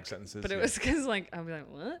red flag sentences. But it yeah. was because like I was like,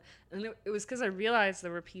 what? And it was because I realized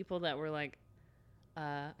there were people that were like,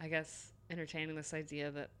 I guess entertaining this idea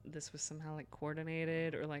that this was somehow like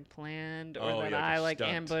coordinated or like planned, or Oh, that yeah, like I a like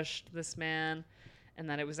stunt. ambushed this man, and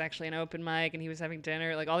that it was actually an open mic and he was having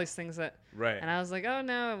dinner, like all these things that. Right. And I was like, oh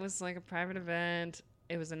no, it was like a private event.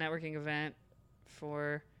 It was a networking event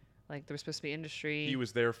for. Like there was supposed to be industry. He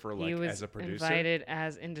was there for like he was as a producer. invited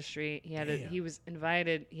as industry. He was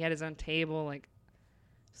invited. He had his own table. Like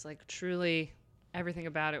it's like truly everything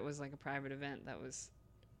about it was like a private event that was.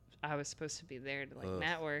 I was supposed to be there to like Ugh.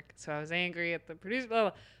 network. So I was angry at the producer. Blah,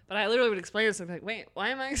 blah. But I literally would explain this. I'd be like, wait, why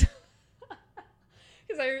am I?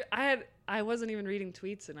 Because I wasn't even reading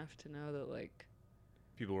tweets enough to know that like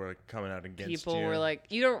People were like, coming out against people you. were like,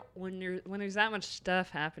 you don't when there's that much stuff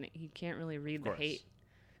happening, you can't really read the course. hate.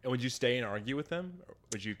 And would you stay and argue with them? Or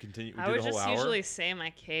would you continue? I do would the whole just hour? usually say my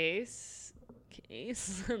case,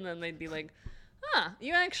 and then they'd be like,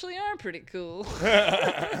 you actually are pretty cool.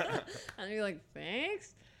 And you're like,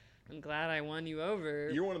 thanks. I'm glad I won you over,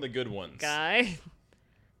 You're one of the good ones. guy.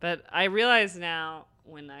 But I realize now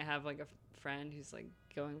when I have like a friend who's like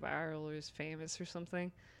going viral or is famous or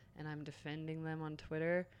something, and I'm defending them on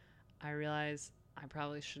Twitter, I realize I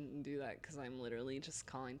probably shouldn't do that because I'm literally just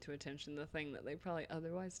calling to attention the thing that they probably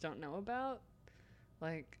otherwise don't know about.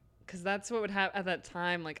 Like, because that's what would happen at that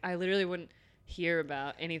time. Like, I literally wouldn't hear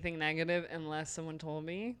about anything negative unless someone told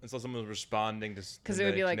me. And so someone was responding to Because it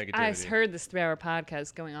would be like, I negativity. heard this 3-hour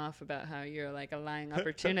podcast going off about how you're like a lying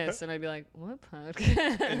opportunist. And I'd be like, what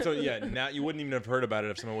podcast? And so, yeah, now you wouldn't even have heard about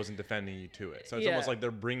it if someone wasn't defending you to it. So it's Yeah. almost like they're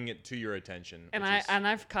bringing it to your attention. And which is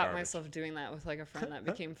I've caught garbage. myself doing that with like a friend that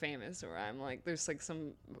became famous, where I'm like, there's like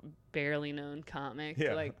some barely known comic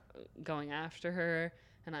Yeah. like going after her,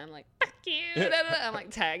 and I'm like, fuck you. Da, da, da. I'm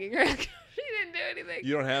like tagging her. She didn't do anything.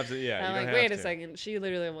 You don't have to, yeah. I'm you like, don't wait have a to. second. She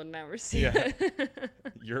literally will never see Yeah. it.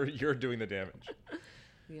 You're doing the damage.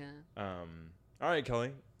 Yeah. All right,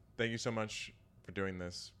 Kelly. Thank you so much for doing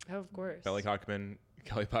this. Oh, of course. Kelly Bachman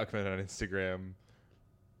on Instagram.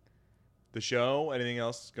 The show. Anything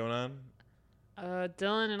else going on?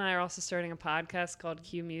 Dylan and I are also starting a podcast called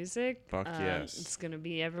Q Music. Fuck yes. It's going to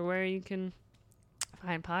be everywhere you can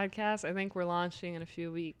find podcasts. I think we're launching in a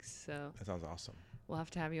few weeks, so That sounds awesome. we'll have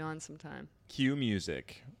to have you on sometime. Q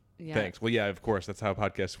Music. Yeah. Thanks. Well, yeah, of course. That's how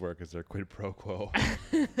podcasts work. Is they're quid pro quo.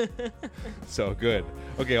 So good.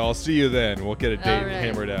 Okay, I'll see you then. We'll get a date All right.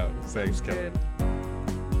 hammered out. Thanks, Sounds Kelly. good.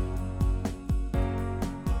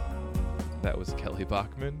 That was Kelly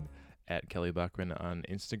Bachman at Kelly Bachman on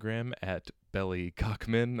Instagram, at Belly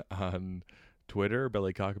Cockman on Twitter.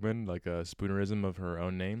 Belly Cockman, like a spoonerism of her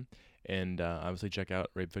own name. And obviously check out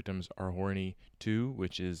Rape Victims Are Horny 2,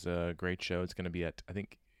 which is a great show. It's going to be at, I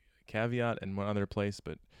think, Caveat and one other place,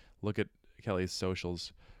 but look at Kelly's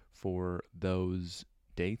socials for those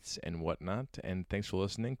dates and whatnot. And thanks for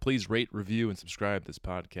listening. Please rate, review, and subscribe this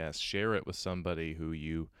podcast. Share it with somebody who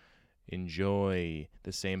you enjoy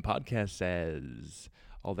the same podcast as,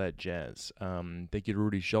 all that jazz. Thank you to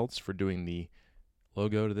Rudy Schultz for doing the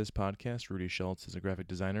logo to this podcast. Rudy Schultz is a graphic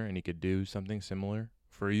designer, and he could do something similar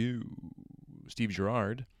for you. Steve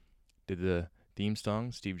Gerard did the theme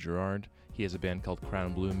song. Steve Gerard, he has a band called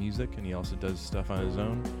Crown Blue Music, and he also does stuff on his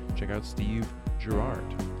own. Check out Steve Gerard.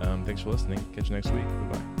 Thanks for listening. Catch you next week.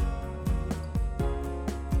 Bye-bye.